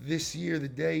 7th this year, the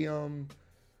day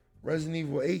Resident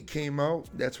Evil 8 came out,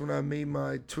 that's when I made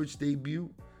my Twitch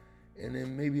debut. And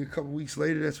then maybe a couple weeks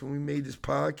later, that's when we made this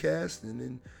podcast. And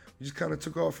then we just kind of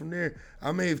took off from there.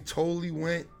 I may have totally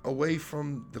went away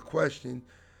from the question,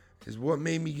 is what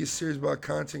made me get serious about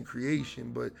content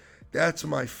creation. But that's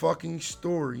my fucking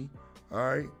story, all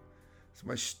right? It's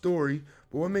my story.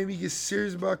 But what made me get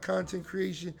serious about content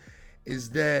creation is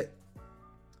that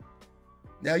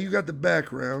now you got the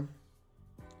background,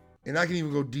 and I can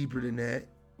even go deeper than that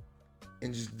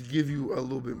and just give you a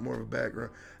little bit more of a background.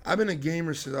 I've been a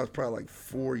gamer since I was probably like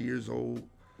 4 years old.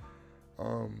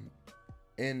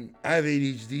 And I have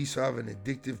ADHD, so I have an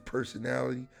addictive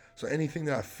personality. So anything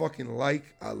that I fucking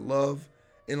like, I love,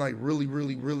 and like really,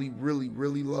 really, really, really,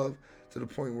 really love, to the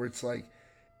point where it's like,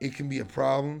 it can be a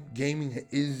problem. Gaming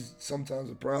is sometimes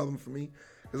a problem for me,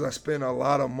 because I spend a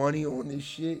lot of money on this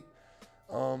shit.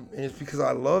 And it's because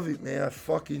I love it, man. I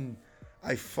fucking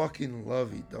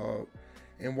love it, dog.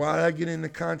 And why I get into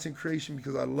content creation?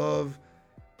 Because I love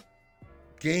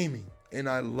gaming, and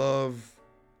I love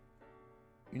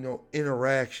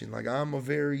interaction. Like, I'm a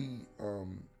very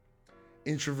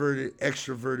introverted,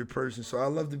 extroverted person, so I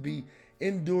love to be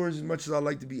indoors as much as I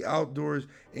like to be outdoors,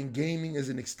 and gaming is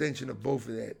an extension of both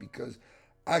of that, because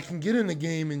I can get in the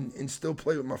game and still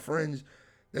play with my friends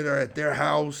that are at their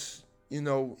house,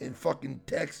 in fucking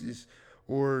Texas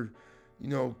or,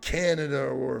 Canada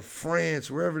or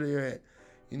France, wherever they're at,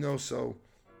 so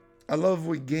I love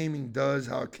what gaming does,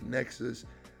 how it connects us.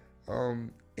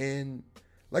 And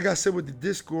like I said with the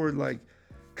Discord, like,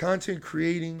 content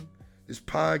creating, this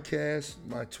podcast,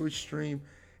 my Twitch stream,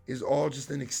 is all just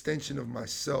an extension of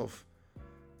myself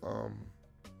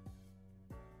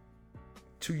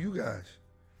to you guys.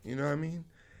 You know what I mean?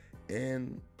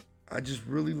 And I just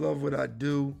really love what I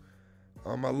do.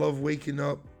 I love waking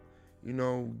up,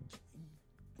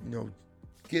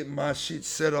 getting my shit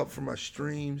set up for my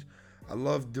streams. I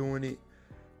love doing it.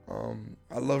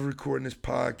 I love recording this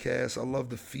podcast. I love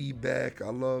the feedback. I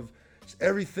love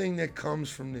everything that comes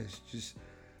from this. Just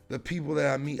the people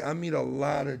that I meet. I meet a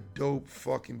lot of dope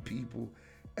fucking people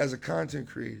as a content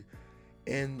creator.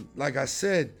 And like I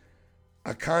said,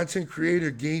 a content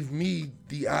creator gave me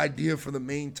the idea for the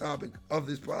main topic of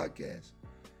this podcast.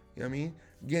 You know what I mean?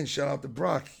 Again, shout out to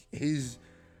Brock. His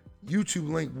YouTube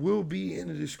link will be in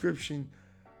the description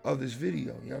of this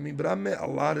video. You know what I mean? But I met a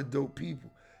lot of dope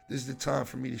people. This is the time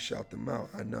for me to shout them out.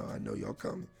 I know y'all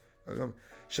coming.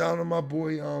 Shout out to my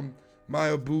boy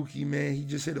Mayabuki, man. He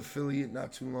just hit affiliate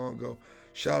not too long ago.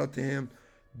 Shout out to him.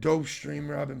 Dope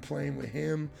streamer. I've been playing with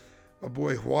him. My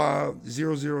boy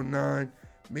Hua009.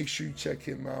 Make sure you check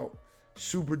him out.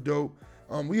 Super dope.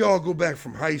 We all go back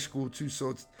from high school too, so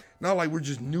it's not like we're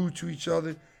just new to each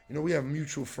other. We have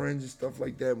mutual friends and stuff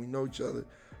like that. We know each other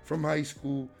from high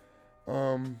school.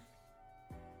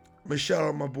 But shout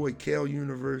out my boy Kale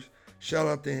Universe. Shout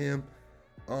out to him.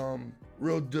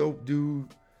 Real dope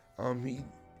dude.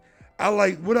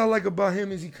 What I like about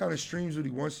him is he kind of streams what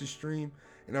he wants to stream,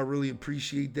 and I really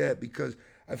appreciate that, because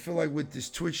I feel like with this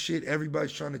Twitch shit,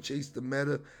 everybody's trying to chase the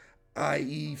meta,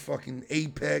 i.e. fucking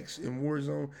Apex and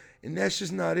Warzone, and that's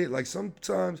just not it. Like,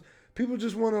 sometimes people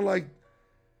just want to like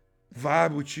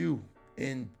vibe with you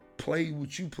and play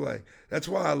what you play. That's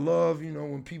why I love,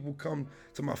 when people come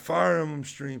to my Fire Emblem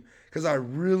stream, because I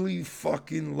really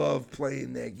fucking love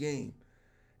playing that game.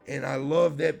 And I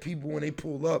love that people, when they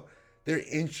pull up, they're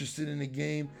interested in the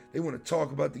game. They want to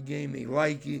talk about the game. They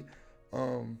like it.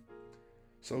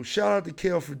 So shout out to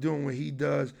Kale for doing what he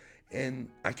does. And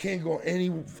I can't go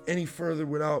any further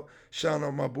without shouting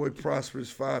out my boy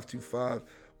Prosperous525.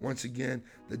 Once again,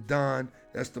 the Don,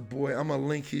 that's the boy. I'm going to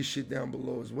link his shit down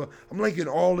below as well. I'm linking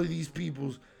all of these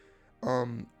people's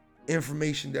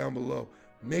information down below.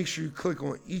 Make sure you click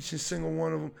on each and single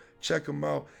one of them. Check them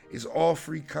out. It's all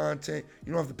free content.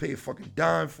 You don't have to pay a fucking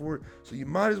dime for it. So you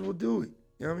might as well do it.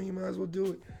 You know what I mean? You might as well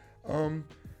do it.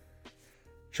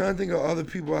 Trying to think of other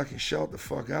people I can shout the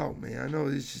fuck out, man. I know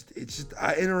it's just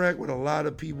I interact with a lot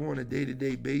of people on a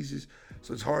day-to-day basis,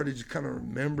 so it's hard to just kind of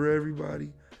remember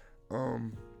everybody. Of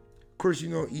course,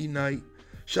 E-Night.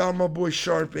 Shout out my boy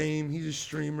Sharp Aim. He's a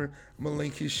streamer. I'm gonna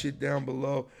link his shit down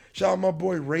below. Shout out my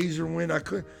boy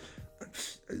Razorwind.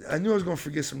 I knew I was gonna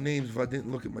forget some names if I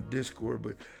didn't look at my Discord,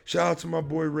 but shout out to my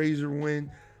boy Razorwind.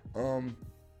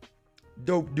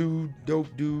 Dope dude.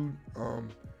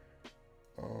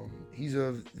 He's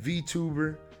a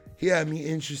VTuber. He had me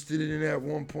interested in it at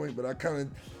one point, but I kind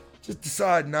of just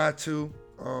decided not to.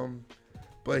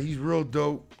 But he's real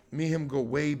dope. Me and him go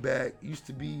way back. I used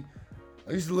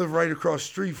to live right across the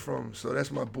street from him, so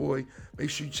that's my boy. Make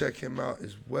sure you check him out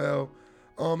as well.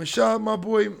 And shout out my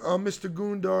boy, Mr.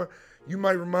 Gundar. You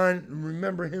might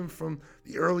remember him from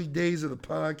the early days of the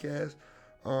podcast.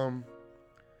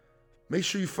 Make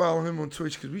sure you follow him on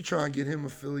Twitch, because we try and get him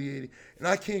affiliated. And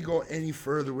I can't go any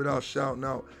further without shouting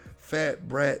out Fat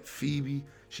Brat Phoebe.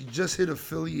 She just hit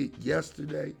affiliate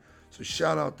yesterday, so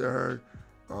shout out to her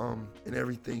and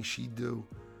everything she do.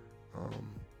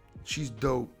 She's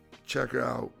dope. Check her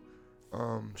out.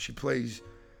 She plays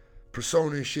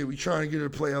Persona and shit. We trying to get her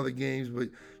to play other games, but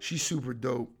she's super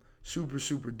dope. Super,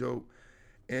 super dope.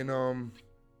 And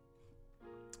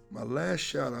my last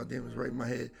shout out, damn, it's right in my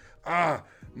head.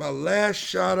 My last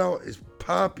shout out is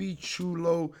Poppy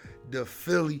Chulo de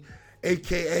Philly,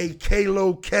 aka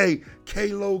Kalo K.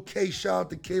 Kalo K, shout out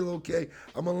to Kalo K.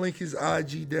 I'm gonna link his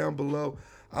IG down below.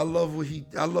 I love what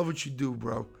you do,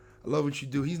 bro. I love what you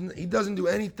do. He doesn't do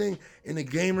anything in the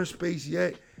gamer space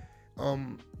yet.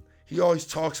 He always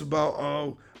talks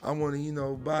about, I want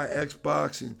to, buy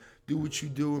Xbox and do what you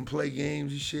do and play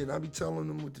games and shit. And I be telling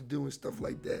him what to do and stuff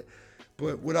like that.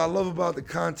 But what I love about the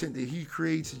content that he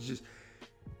creates is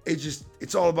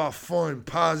it's all about fun,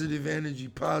 positive energy,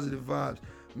 positive vibes.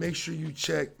 make sure you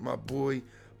check my boy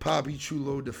Poppy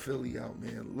Chulo the Philly out,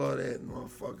 man. Love that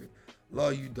motherfucker.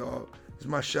 Love you, dog. It's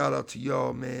my shout out to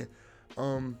y'all, man.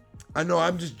 I know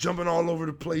I'm just jumping all over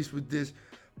the place with this,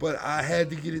 but I had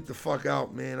to get it the fuck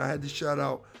out, man. I had to shout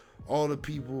out all the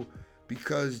people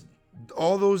because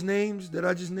all those names that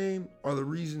I just named are the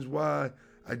reasons why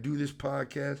I do this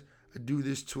podcast. I do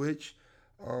this Twitch.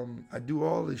 I do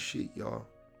all this shit, y'all.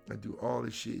 I do all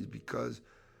this shit is because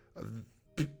of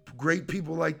great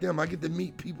people like them. I get to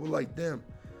meet people like them.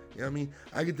 You know what I mean?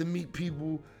 I get to meet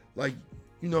people like,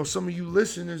 you know, some of you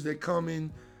listeners that come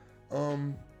in,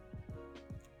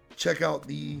 check out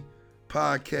the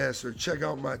podcast or check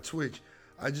out my Twitch.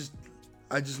 I just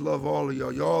love all of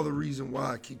y'all. Y'all the reason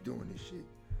why I keep doing this shit. You know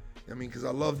what I mean? Because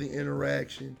I love the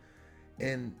interaction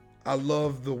and I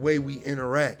love the way we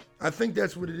interact. I think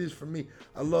that's what it is for me.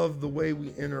 I love the way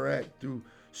we interact through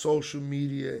social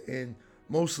media and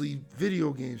mostly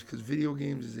video games, because video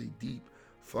games is a deep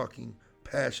fucking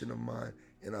passion of mine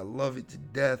and I love it to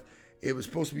death. It was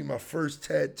supposed to be my first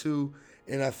tattoo,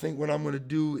 and I think what I'm gonna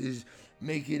do is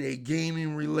make it a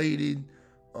gaming related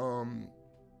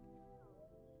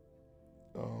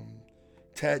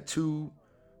tattoo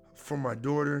for my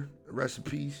daughter. Rest in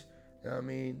peace. You know what I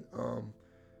mean?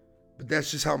 But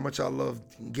that's just how much I love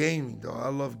gaming, dog. I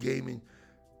love gaming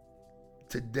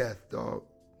to death, dog.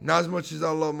 Not as much as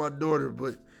I love my daughter,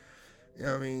 but you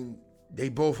know what I mean? They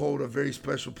both hold a very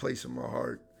special place in my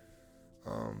heart.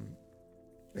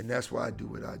 And that's why I do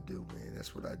what I do, man.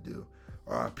 That's what I do.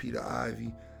 R.I.P. to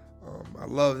Ivy. I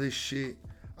love this shit.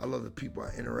 I love the people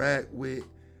I interact with.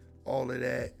 All of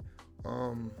that.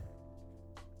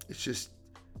 It's just,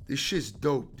 this shit's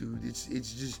dope, dude. It's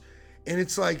just, and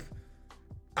it's like,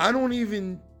 I don't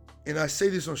even, and I say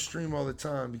this on stream all the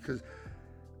time because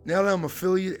now that I'm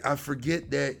affiliate, I forget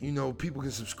that, you know, people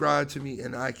can subscribe to me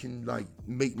and I can like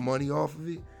make money off of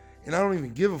it. And I don't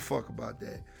even give a fuck about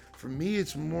that. For me,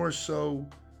 it's more so,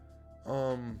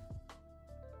 for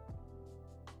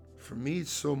me,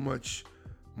 it's so much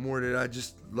more that I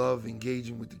just love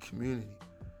engaging with the community.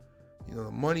 You know,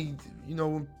 the money, you know,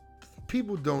 when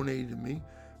people donate to me,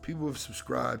 people have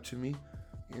subscribed to me,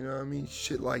 you know what I mean?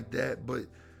 Shit like that. But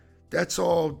that's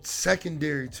all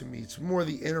secondary to me. It's more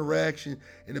the interaction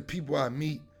and the people I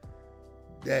meet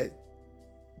that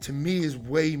to me is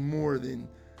way more than,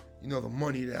 you know, the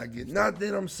money that I get. Not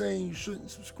that I'm saying you shouldn't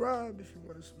subscribe if you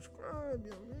want to subscribe,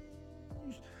 you know what I mean?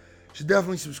 You should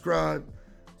definitely subscribe.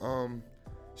 So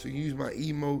you use my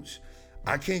emotes.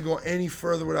 I can't go any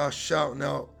further without shouting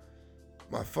out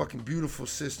my fucking beautiful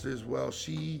sister as well.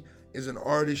 She is an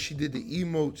artist. She did the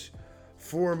emotes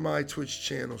for my Twitch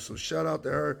channel. So shout out to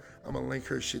her. I'm gonna link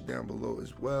her shit down below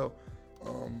as well.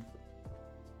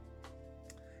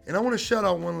 And I want to shout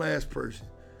out one last person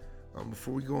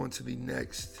before we go into the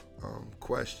next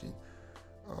question.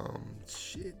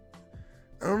 Shit.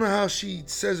 I don't know how she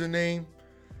says her name.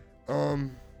 Because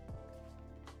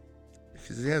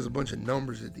it has a bunch of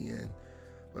numbers at the end.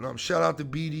 But shout out to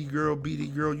BD Girl.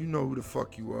 BD Girl, you know who the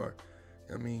fuck you are.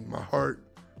 I mean, my heart,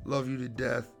 love you to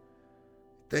death.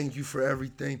 Thank you for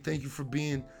everything. Thank you for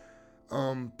being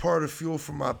part of fuel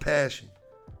for my passion.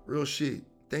 Real shit.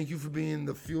 Thank you for being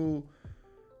the fuel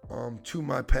to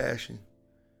my passion.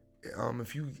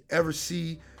 If you ever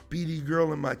see BD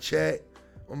Girl in my chat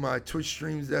on my Twitch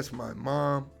streams, that's my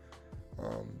mom.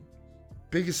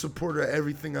 Biggest supporter of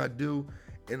everything I do,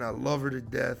 and I love her to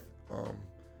death.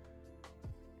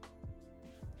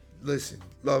 Listen,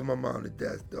 love my mom to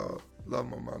death, dog. Love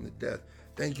my mom to death.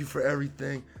 Thank you for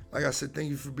everything. Like I said,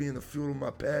 thank you for being the fuel of my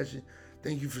passion.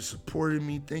 Thank you for supporting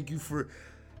me. Thank you for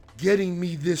getting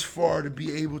me this far to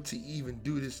be able to even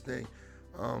do this thing.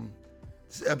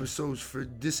 This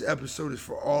episode is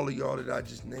for all of y'all that I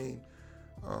just named.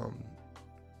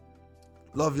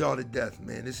 Love y'all to death,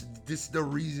 man. This is the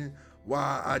reason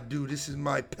why I do. This is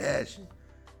my passion.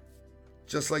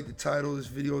 Just like the title of this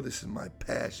video, this is my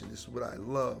passion. This is what I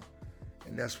love.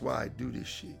 And that's why I do this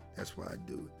shit. That's why I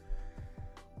do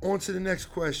it. On to the next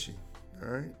question. All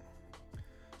right.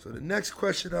 So the next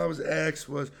question I was asked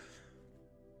was,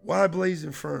 why Blazed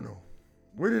Inferno?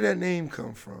 Where did that name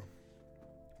come from?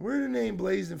 Where did the name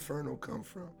Blazed Inferno come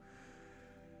from?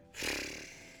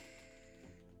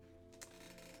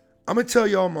 I'm going to tell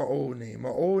y'all my old name. My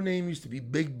old name used to be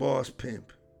Big Boss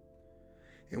Pimp.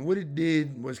 And what it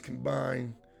did was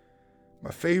combine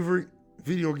my favorite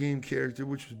video game character,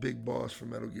 which was Big Boss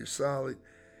from Metal Gear Solid.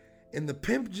 And the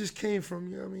pimp just came from,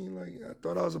 you know what I mean? Like, I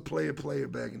thought I was a player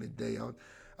back in the day. I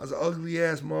was an ugly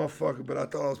ass motherfucker, but I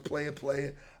thought I was player.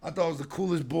 I thought I was the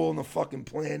coolest bull on the fucking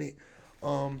planet.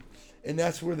 And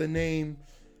that's where the name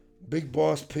Big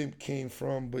Boss Pimp came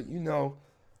from. But, you know,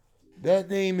 That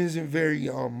name isn't very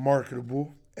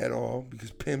marketable at all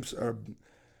because pimps are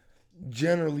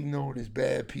generally known as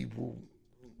bad people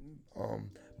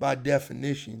by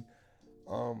definition.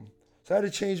 So I had to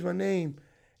change my name.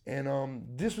 And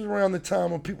this was around the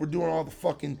time when people were doing all the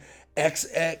fucking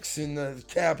XX and the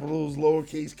capitals,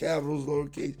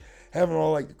 lowercase, having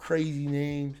all like the crazy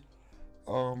names,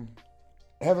 um,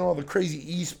 having all the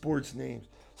crazy esports names.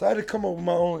 So I had to come up with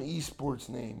my own esports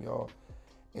name, y'all.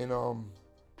 And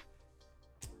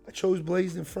I chose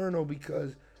Blazed Inferno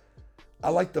because I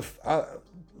like I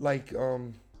like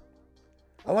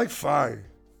fire.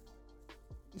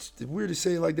 It's weird to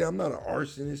say it like that. I'm not an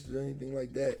arsonist or anything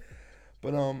like that.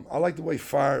 But I like the way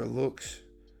fire looks.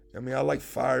 I mean, I like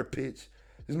fire pits.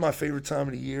 This is my favorite time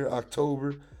of the year,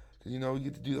 October. You know, you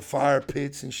get to do the fire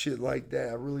pits and shit like that.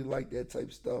 I really like that type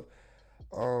of stuff.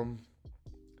 And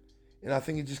I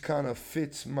think it just kind of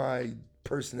fits my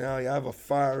personality. I have a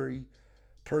fiery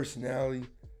personality,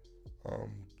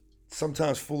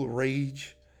 sometimes full of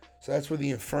rage. So that's where the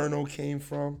Inferno came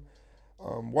from.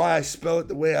 Why I spell it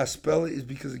the way I spell it is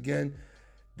because, again,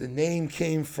 the name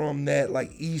came from that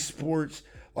like esports,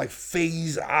 like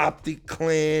FaZe Optic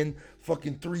Clan,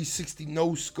 fucking 360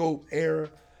 no scope era.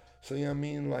 So you know what I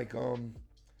mean? Like I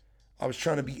was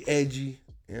trying to be edgy,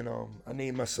 and I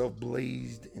named myself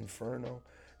Blazed Inferno.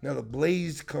 Now the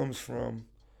Blazed comes from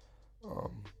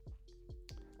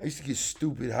I used to get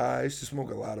stupid high. I used to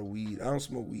smoke a lot of weed. I don't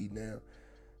smoke weed now.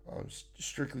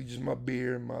 Strictly just my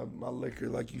beer and my liquor,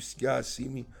 like you guys see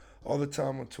me all the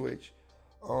time on Twitch.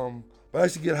 But I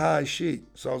used to get high as shit,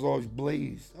 so I was always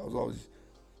blazed. I was always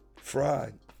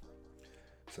fried.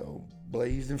 So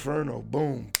Blazed Inferno,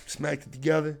 boom, smacked it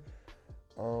together.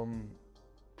 And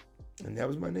that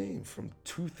was my name from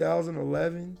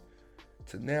 2011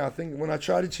 to now. I think when I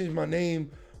tried to change my name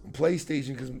on PlayStation,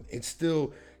 because it's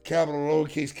still capital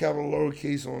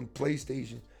lowercase on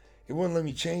PlayStation, it wouldn't let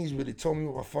me change, but it told me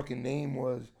what my fucking name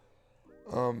was,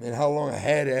 and how long I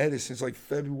had it. I had it since like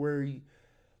February,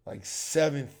 like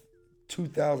 7th,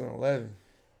 2011.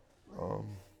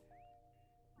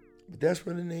 But that's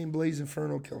where the name Blazed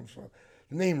Inferno comes from.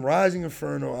 The name Rising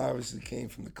Inferno obviously came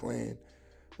from the clan,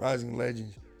 Rising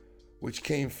Legends, which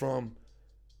came from,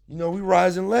 you know, we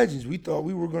Rising Legends. We thought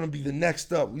we were going to be the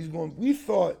next up. We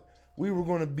thought we were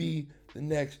going to be the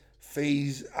next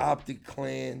FaZe Optic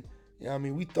Clan. You know what I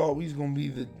mean? We thought we was going to be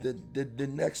the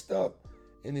next up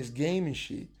in this game and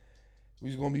shit. We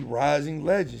was going to be Rising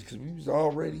Legends because we was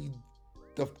already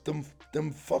them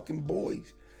fucking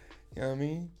boys. You know what I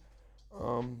mean?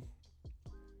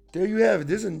 There you have it.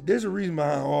 There's a reason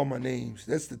behind all my names.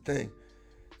 That's the thing.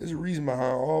 There's a reason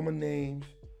behind all my names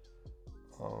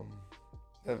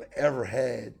I've ever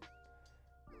had.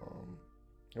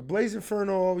 Blaze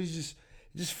Inferno always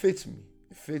just fits me.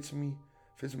 It fits me.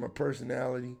 Fits my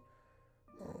personality.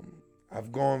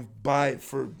 I've gone by it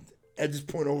for, at this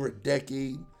point, over a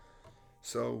decade.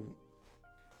 So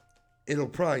it'll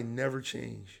probably never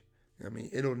change. I mean,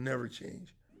 it'll never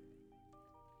change.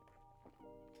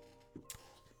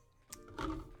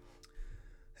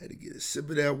 Had to get a sip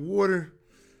of that water.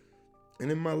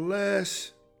 And in my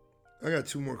last, I got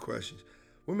two more questions.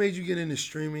 What made you get into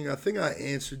streaming? I think I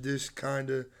answered this kind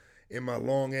of in my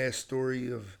long ass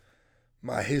story of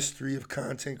my history of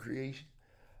content creation.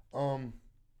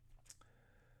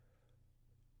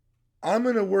 I'm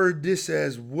going to word this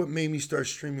as what made me start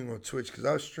streaming on Twitch, because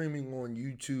I was streaming on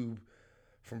YouTube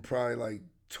from probably like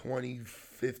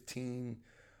 2015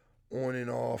 on and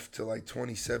off to like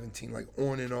 2017, like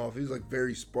on and off. It was like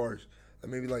very sparse.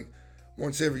 Like maybe like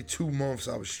once every 2 months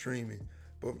I was streaming.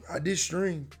 But I did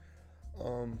stream.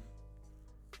 I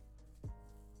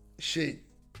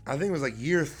think it was like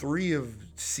year 3 of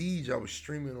Siege, I was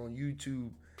streaming on YouTube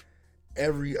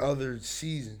every other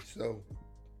season. So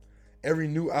every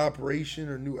new operation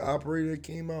or new operator that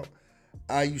came out,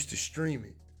 I used to stream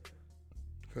it.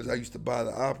 Because I used to buy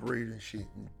the operator and shit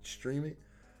and stream it.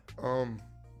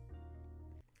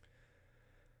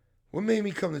 What made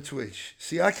me come to Twitch?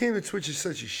 See, I came to Twitch at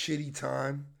such a shitty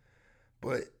time.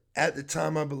 But at the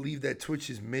time, I believe that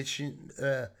Twitch's mission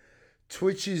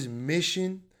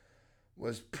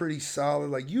was pretty solid.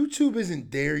 Like, YouTube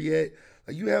isn't there yet.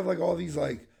 Like, you have like all these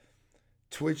like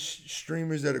Twitch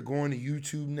streamers that are going to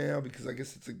YouTube now because I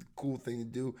guess it's a cool thing to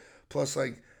do. Plus,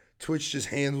 like, Twitch just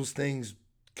handles things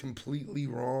completely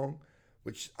wrong,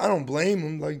 which I don't blame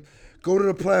them. Like, go to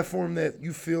the platform that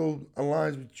you feel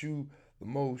aligns with you the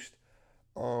most.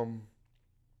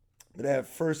 But at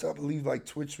first, I believe like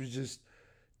Twitch was just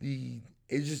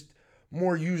it's just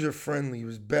more user friendly. It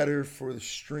was better for the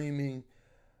streaming,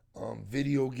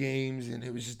 video games, and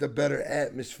it was just a better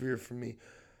atmosphere for me.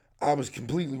 I was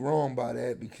completely wrong by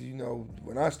that because,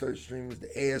 when I started streaming, it was the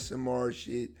ASMR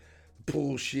shit, the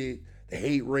pull shit, the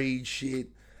hate rage shit.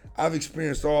 I've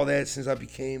experienced all that since I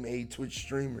became a Twitch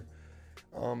streamer.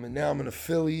 And now I'm an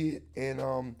affiliate,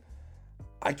 and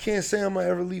I can't say I'm going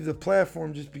to ever leave the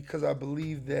platform just because I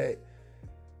believe that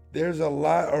there's a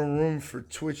lot of room for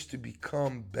Twitch to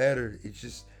become better. It's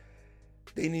just,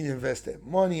 they need to invest that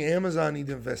money. Amazon need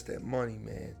to invest that money,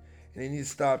 man. And they need to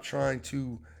stop trying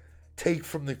to take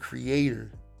from the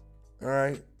creator. All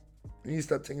right? They need to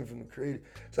stop taking from the creator.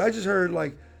 So I just heard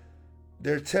like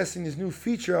they're testing this new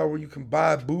feature out where you can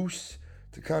buy boosts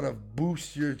to kind of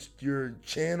boost your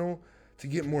channel to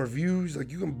get more views.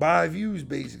 Like you can buy views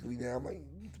basically now. I'm like,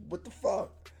 what the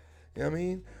fuck? You know what I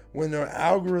mean? When their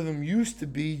algorithm used to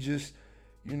be just,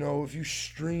 if you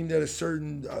streamed at a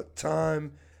certain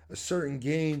time, a certain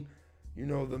game,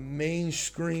 the main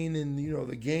screen and,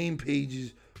 the game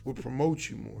pages will promote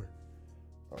you more.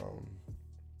 They're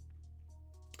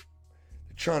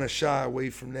trying to shy away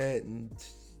from that, and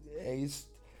hey,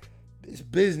 it's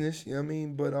business, you know what I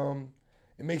mean? But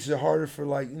it makes it harder for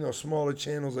like, smaller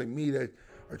channels like me that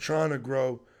are trying to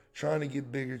grow, trying to get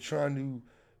bigger, trying to,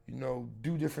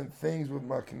 do different things with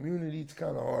my community. It's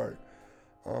kind of hard.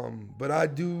 But I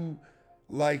do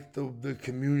like the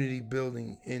community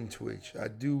building in Twitch. I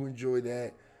do enjoy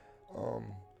that.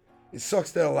 It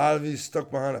sucks that a lot of it is stuck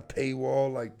behind a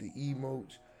paywall, like the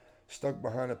emotes stuck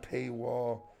behind a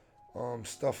paywall,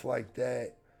 stuff like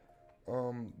that.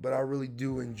 But I really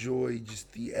do enjoy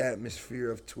just the atmosphere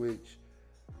of Twitch.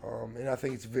 And I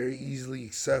think it's very easily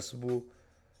accessible.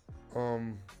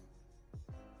 And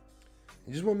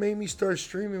just what made me start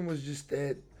streaming was just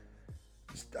that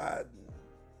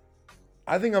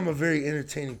I think I'm a very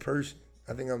entertaining person.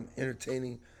 I think I'm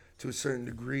entertaining to a certain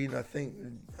degree, and I think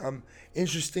I'm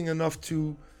interesting enough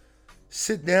to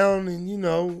sit down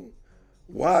and,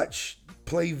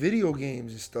 play video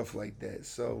games and stuff like that.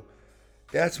 So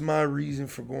that's my reason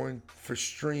for going for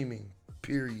streaming,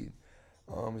 period.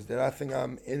 Is that I think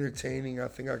I'm entertaining. I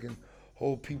think I can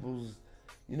hold people's,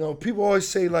 people always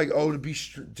say like, oh,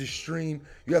 to stream,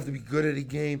 you have to be good at a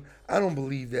game. I don't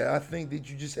believe that. I think that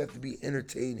you just have to be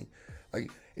entertaining. Like,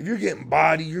 if you're getting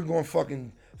bodied, you're going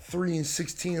fucking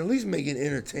 3-16, at least make it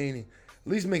entertaining.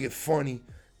 At least make it funny.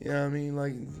 You know what I mean?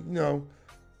 Like,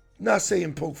 not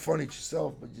saying poke fun at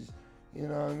yourself, but just, you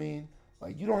know what I mean?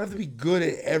 Like, you don't have to be good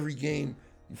at every game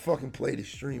you fucking play to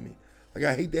stream it. Like,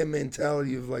 I hate that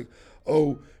mentality of like,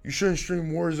 oh, you shouldn't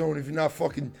stream Warzone if you're not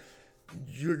fucking,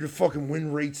 your fucking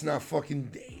win rate's not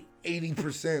fucking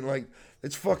 80%. Like,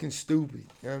 it's fucking stupid.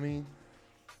 You know what I mean?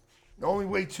 The only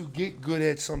way to get good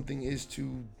at something is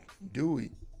to do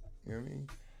it. You know what I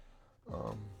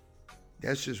mean?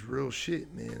 That's just real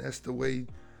shit, man. That's the way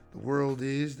the world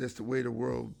is. That's the way the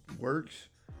world works.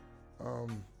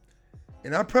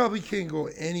 And I probably can't go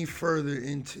any further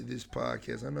into this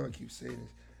podcast. I know I keep saying this.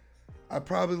 I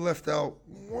probably left out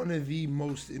one of the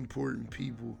most important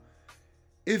people,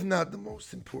 if not the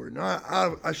most important.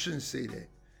 I shouldn't say that.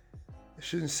 I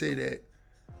shouldn't say that.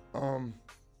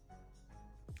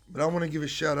 But I want to give a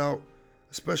shout out,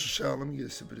 a special shout out. Let me get a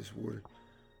sip of this water.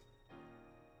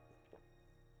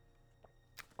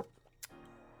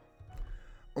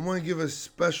 I want to give a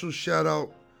special shout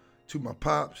out to my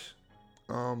pops.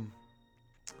 I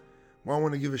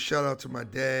want to give a shout out to my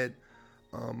dad.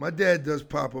 My dad does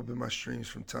pop up in my streams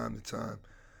from time to time.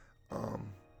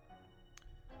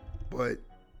 But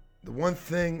the one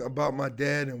thing about my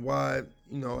dad and why,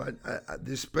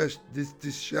 this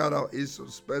shout out is so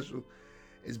special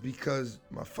is because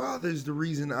my father is the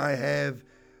reason I have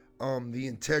the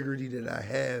integrity that I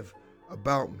have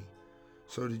about me.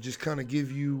 So to just kind of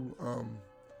give you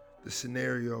the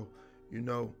scenario,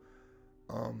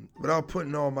 without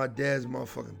putting all my dad's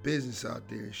motherfucking business out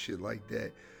there and shit like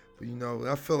that. But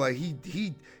I feel like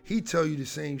he tell you the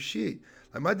same shit.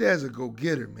 Like my dad's a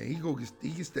go-getter, man. He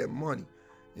gets that money.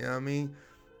 You know what I mean?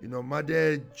 My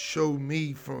dad showed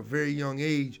me from a very young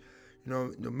age,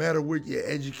 no matter what your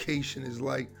education is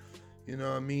like, you know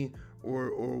what I mean,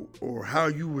 or how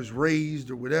you was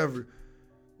raised or whatever,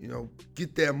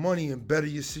 get that money and better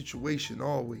your situation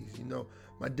always.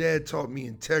 My dad taught me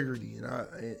integrity,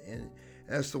 and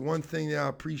that's the one thing that I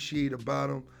appreciate about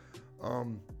him.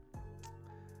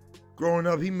 Growing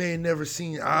up, he may have never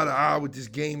seen eye to eye with this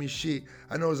game and shit.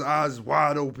 I know his eyes is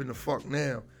wide open the fuck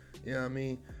now. You know what I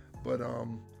mean? But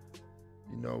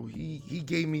he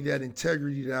gave me that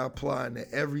integrity that I apply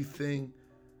into everything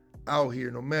out here.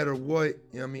 No matter what,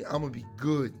 you know what I mean, I'm gonna be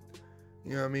good.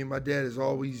 You know what I mean? My dad has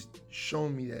always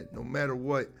shown me that no matter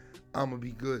what, I'm gonna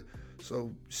be good.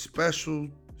 So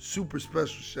super special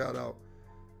shout out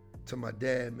to my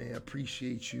dad, man, I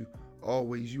appreciate you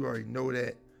always. You already know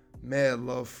that. Mad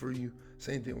love for you.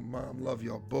 Same thing with mom. Love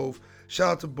y'all both.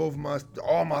 Shout out to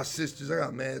all my sisters. I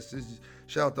got mad sisters.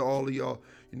 Shout out to all of y'all.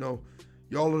 You know,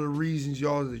 y'all are the reasons,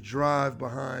 y'all are the drive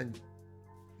behind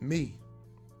me.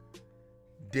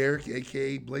 Derek,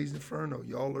 a.k.a. Blaze Inferno.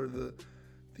 Y'all are the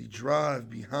drive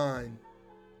behind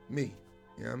me.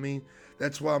 You know what I mean?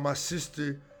 That's why my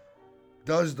sister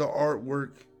does the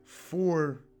artwork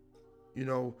for, you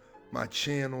know, my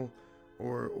channel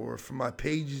or for my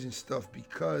pages and stuff,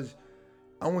 because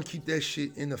I want to keep that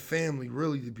shit in the family,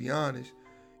 really, to be honest.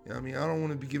 You know what I mean? I don't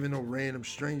want to be giving no random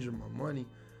stranger my money.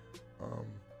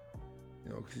 You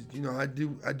know, because, you know, I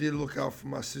did look out for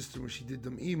my sister when she did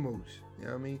them emos. You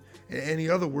know what I mean? And any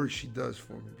other work she does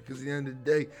for me. Because at the end of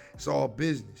the day, it's all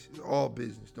business. It's all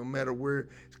business. No matter where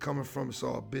it's coming from, it's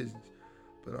all business.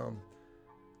 But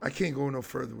I can't go no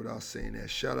further without saying that.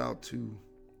 Shout out to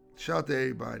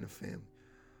everybody in the family.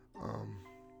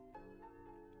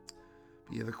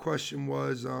 Yeah, the question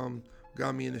was,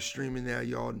 got me into streaming. Now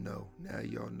y'all know. I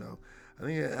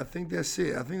think that's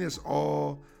it. I think that's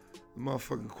all the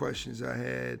motherfucking questions I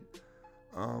had.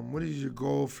 What is your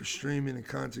goal for streaming and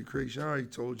content creation? I already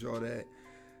told y'all that.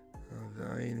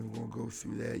 I ain't even gonna go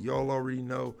through that. Y'all already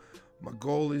know. My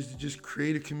goal is to just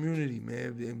create a community,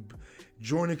 man, and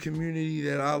join a community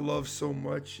that I love so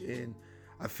much and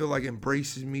I feel like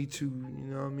embraces me too. You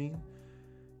know what I mean?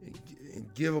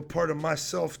 And give a part of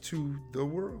myself to the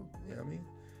world. You know what I mean?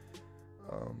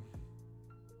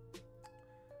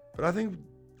 But I think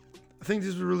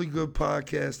this is a really good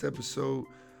podcast episode.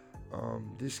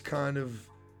 This kind of,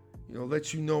 you know,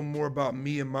 lets you know more about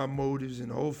me and my motives,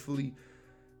 and hopefully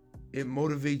it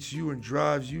motivates you and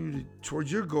drives you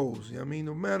towards your goals. You know what I mean?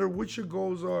 No matter what your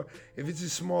goals are, if it's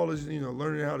as small as, you know,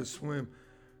 learning how to swim,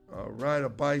 ride a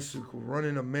bicycle,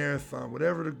 running a marathon,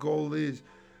 whatever the goal is,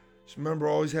 just remember,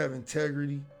 always have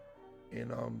integrity,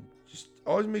 and just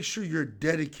always make sure you're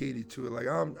dedicated to it. Like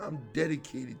I'm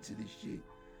dedicated to this shit.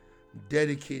 I'm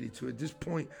dedicated to it. At this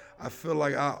point, I feel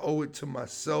like I owe it to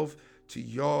myself, to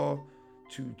y'all,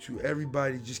 to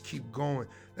everybody to just keep going.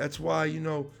 That's why, you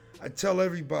know, I tell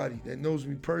everybody that knows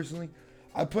me personally,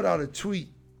 I put out a tweet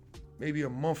maybe a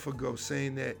month ago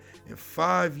saying that in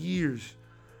 5 years,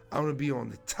 I'm gonna be on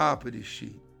the top of this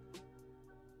shit.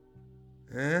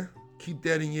 Keep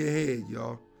that in your head,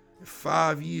 y'all. In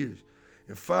 5 years.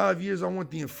 In 5 years, I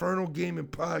want the Inferno Gaming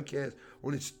Podcast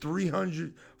on its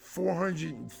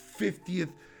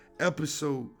 450th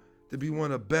episode to be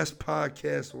one of the best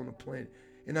podcasts on the planet.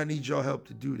 And I need y'all help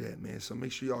to do that, man. So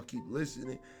make sure y'all keep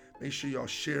listening. Make sure y'all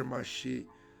share my shit.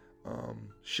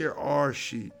 Share our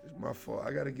shit. It's my fault.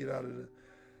 I got to get out of the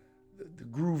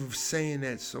groove of saying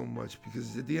that so much,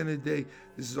 because at the end of the day,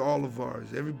 this is all of ours.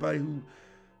 Everybody who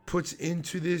puts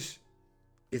into this,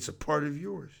 it's a part of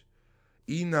yours.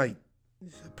 E-Night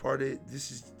is a part of it.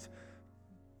 This is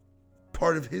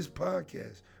part of his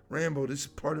podcast. Rambo, this is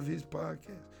part of his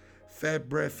podcast. Fat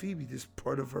Brad Phoebe, this is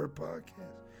part of her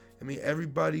podcast. I mean,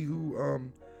 everybody who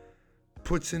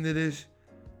puts into this,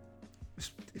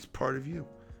 it's part of you.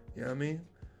 You know what I mean?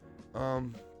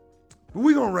 But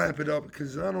we're going to wrap it up,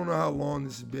 because I don't know how long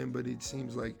this has been, but it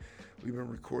seems like we've been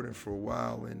recording for a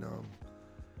while, and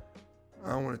I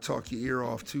don't want to talk your ear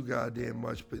off too goddamn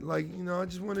much, but like, you know, I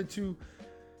just wanted to,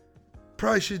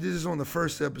 probably should have did this on the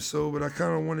first episode, but I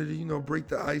kind of wanted to, you know, break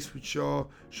the ice with y'all,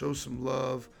 show some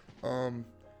love,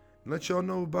 let y'all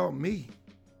know about me.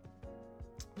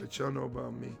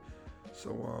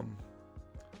 So,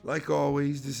 like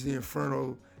always, this is the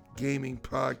Inferno Gaming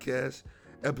Podcast,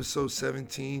 episode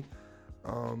 17.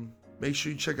 Make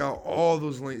sure you check out all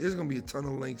those links. There's going to be a ton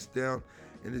of links down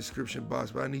in the description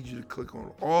box, but I need you to click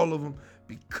on all of them,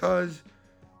 because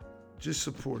just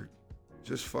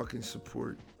fucking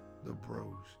support the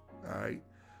bros. All right,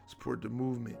 support the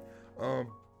movement.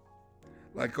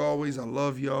 Like always, I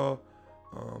love y'all.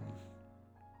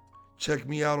 Check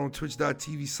me out on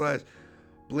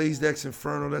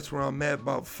twitch.tv/BlazeXinferno. That's where I'm at,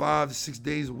 about 5 to 6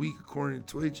 days a week according to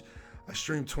Twitch. I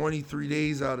stream 23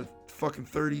 days out of fucking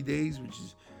 30 days, which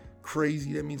is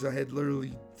crazy. That means I had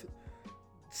literally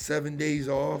 7 days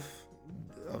off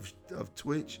of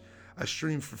Twitch. I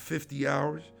stream for 50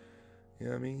 hours. You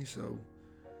know what I mean? So,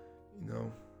 you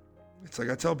know, it's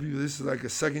like I tell people, this is like a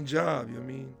second job. You know what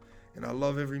I mean? And I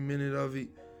love every minute of it.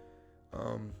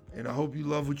 And I hope you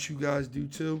love what you guys do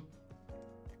too.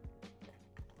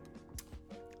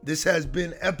 This has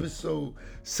been episode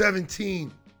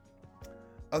 17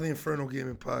 of the Inferno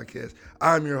Gaming Podcast.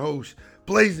 I'm your host,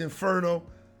 Blaze Inferno,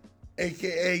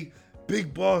 a.k.a.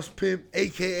 Big Boss Pimp,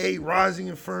 a.k.a. Rising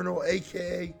Inferno,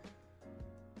 a.k.a.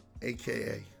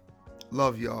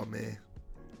 Love y'all, man.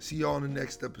 See y'all in the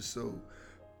next episode.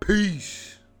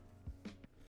 Peace.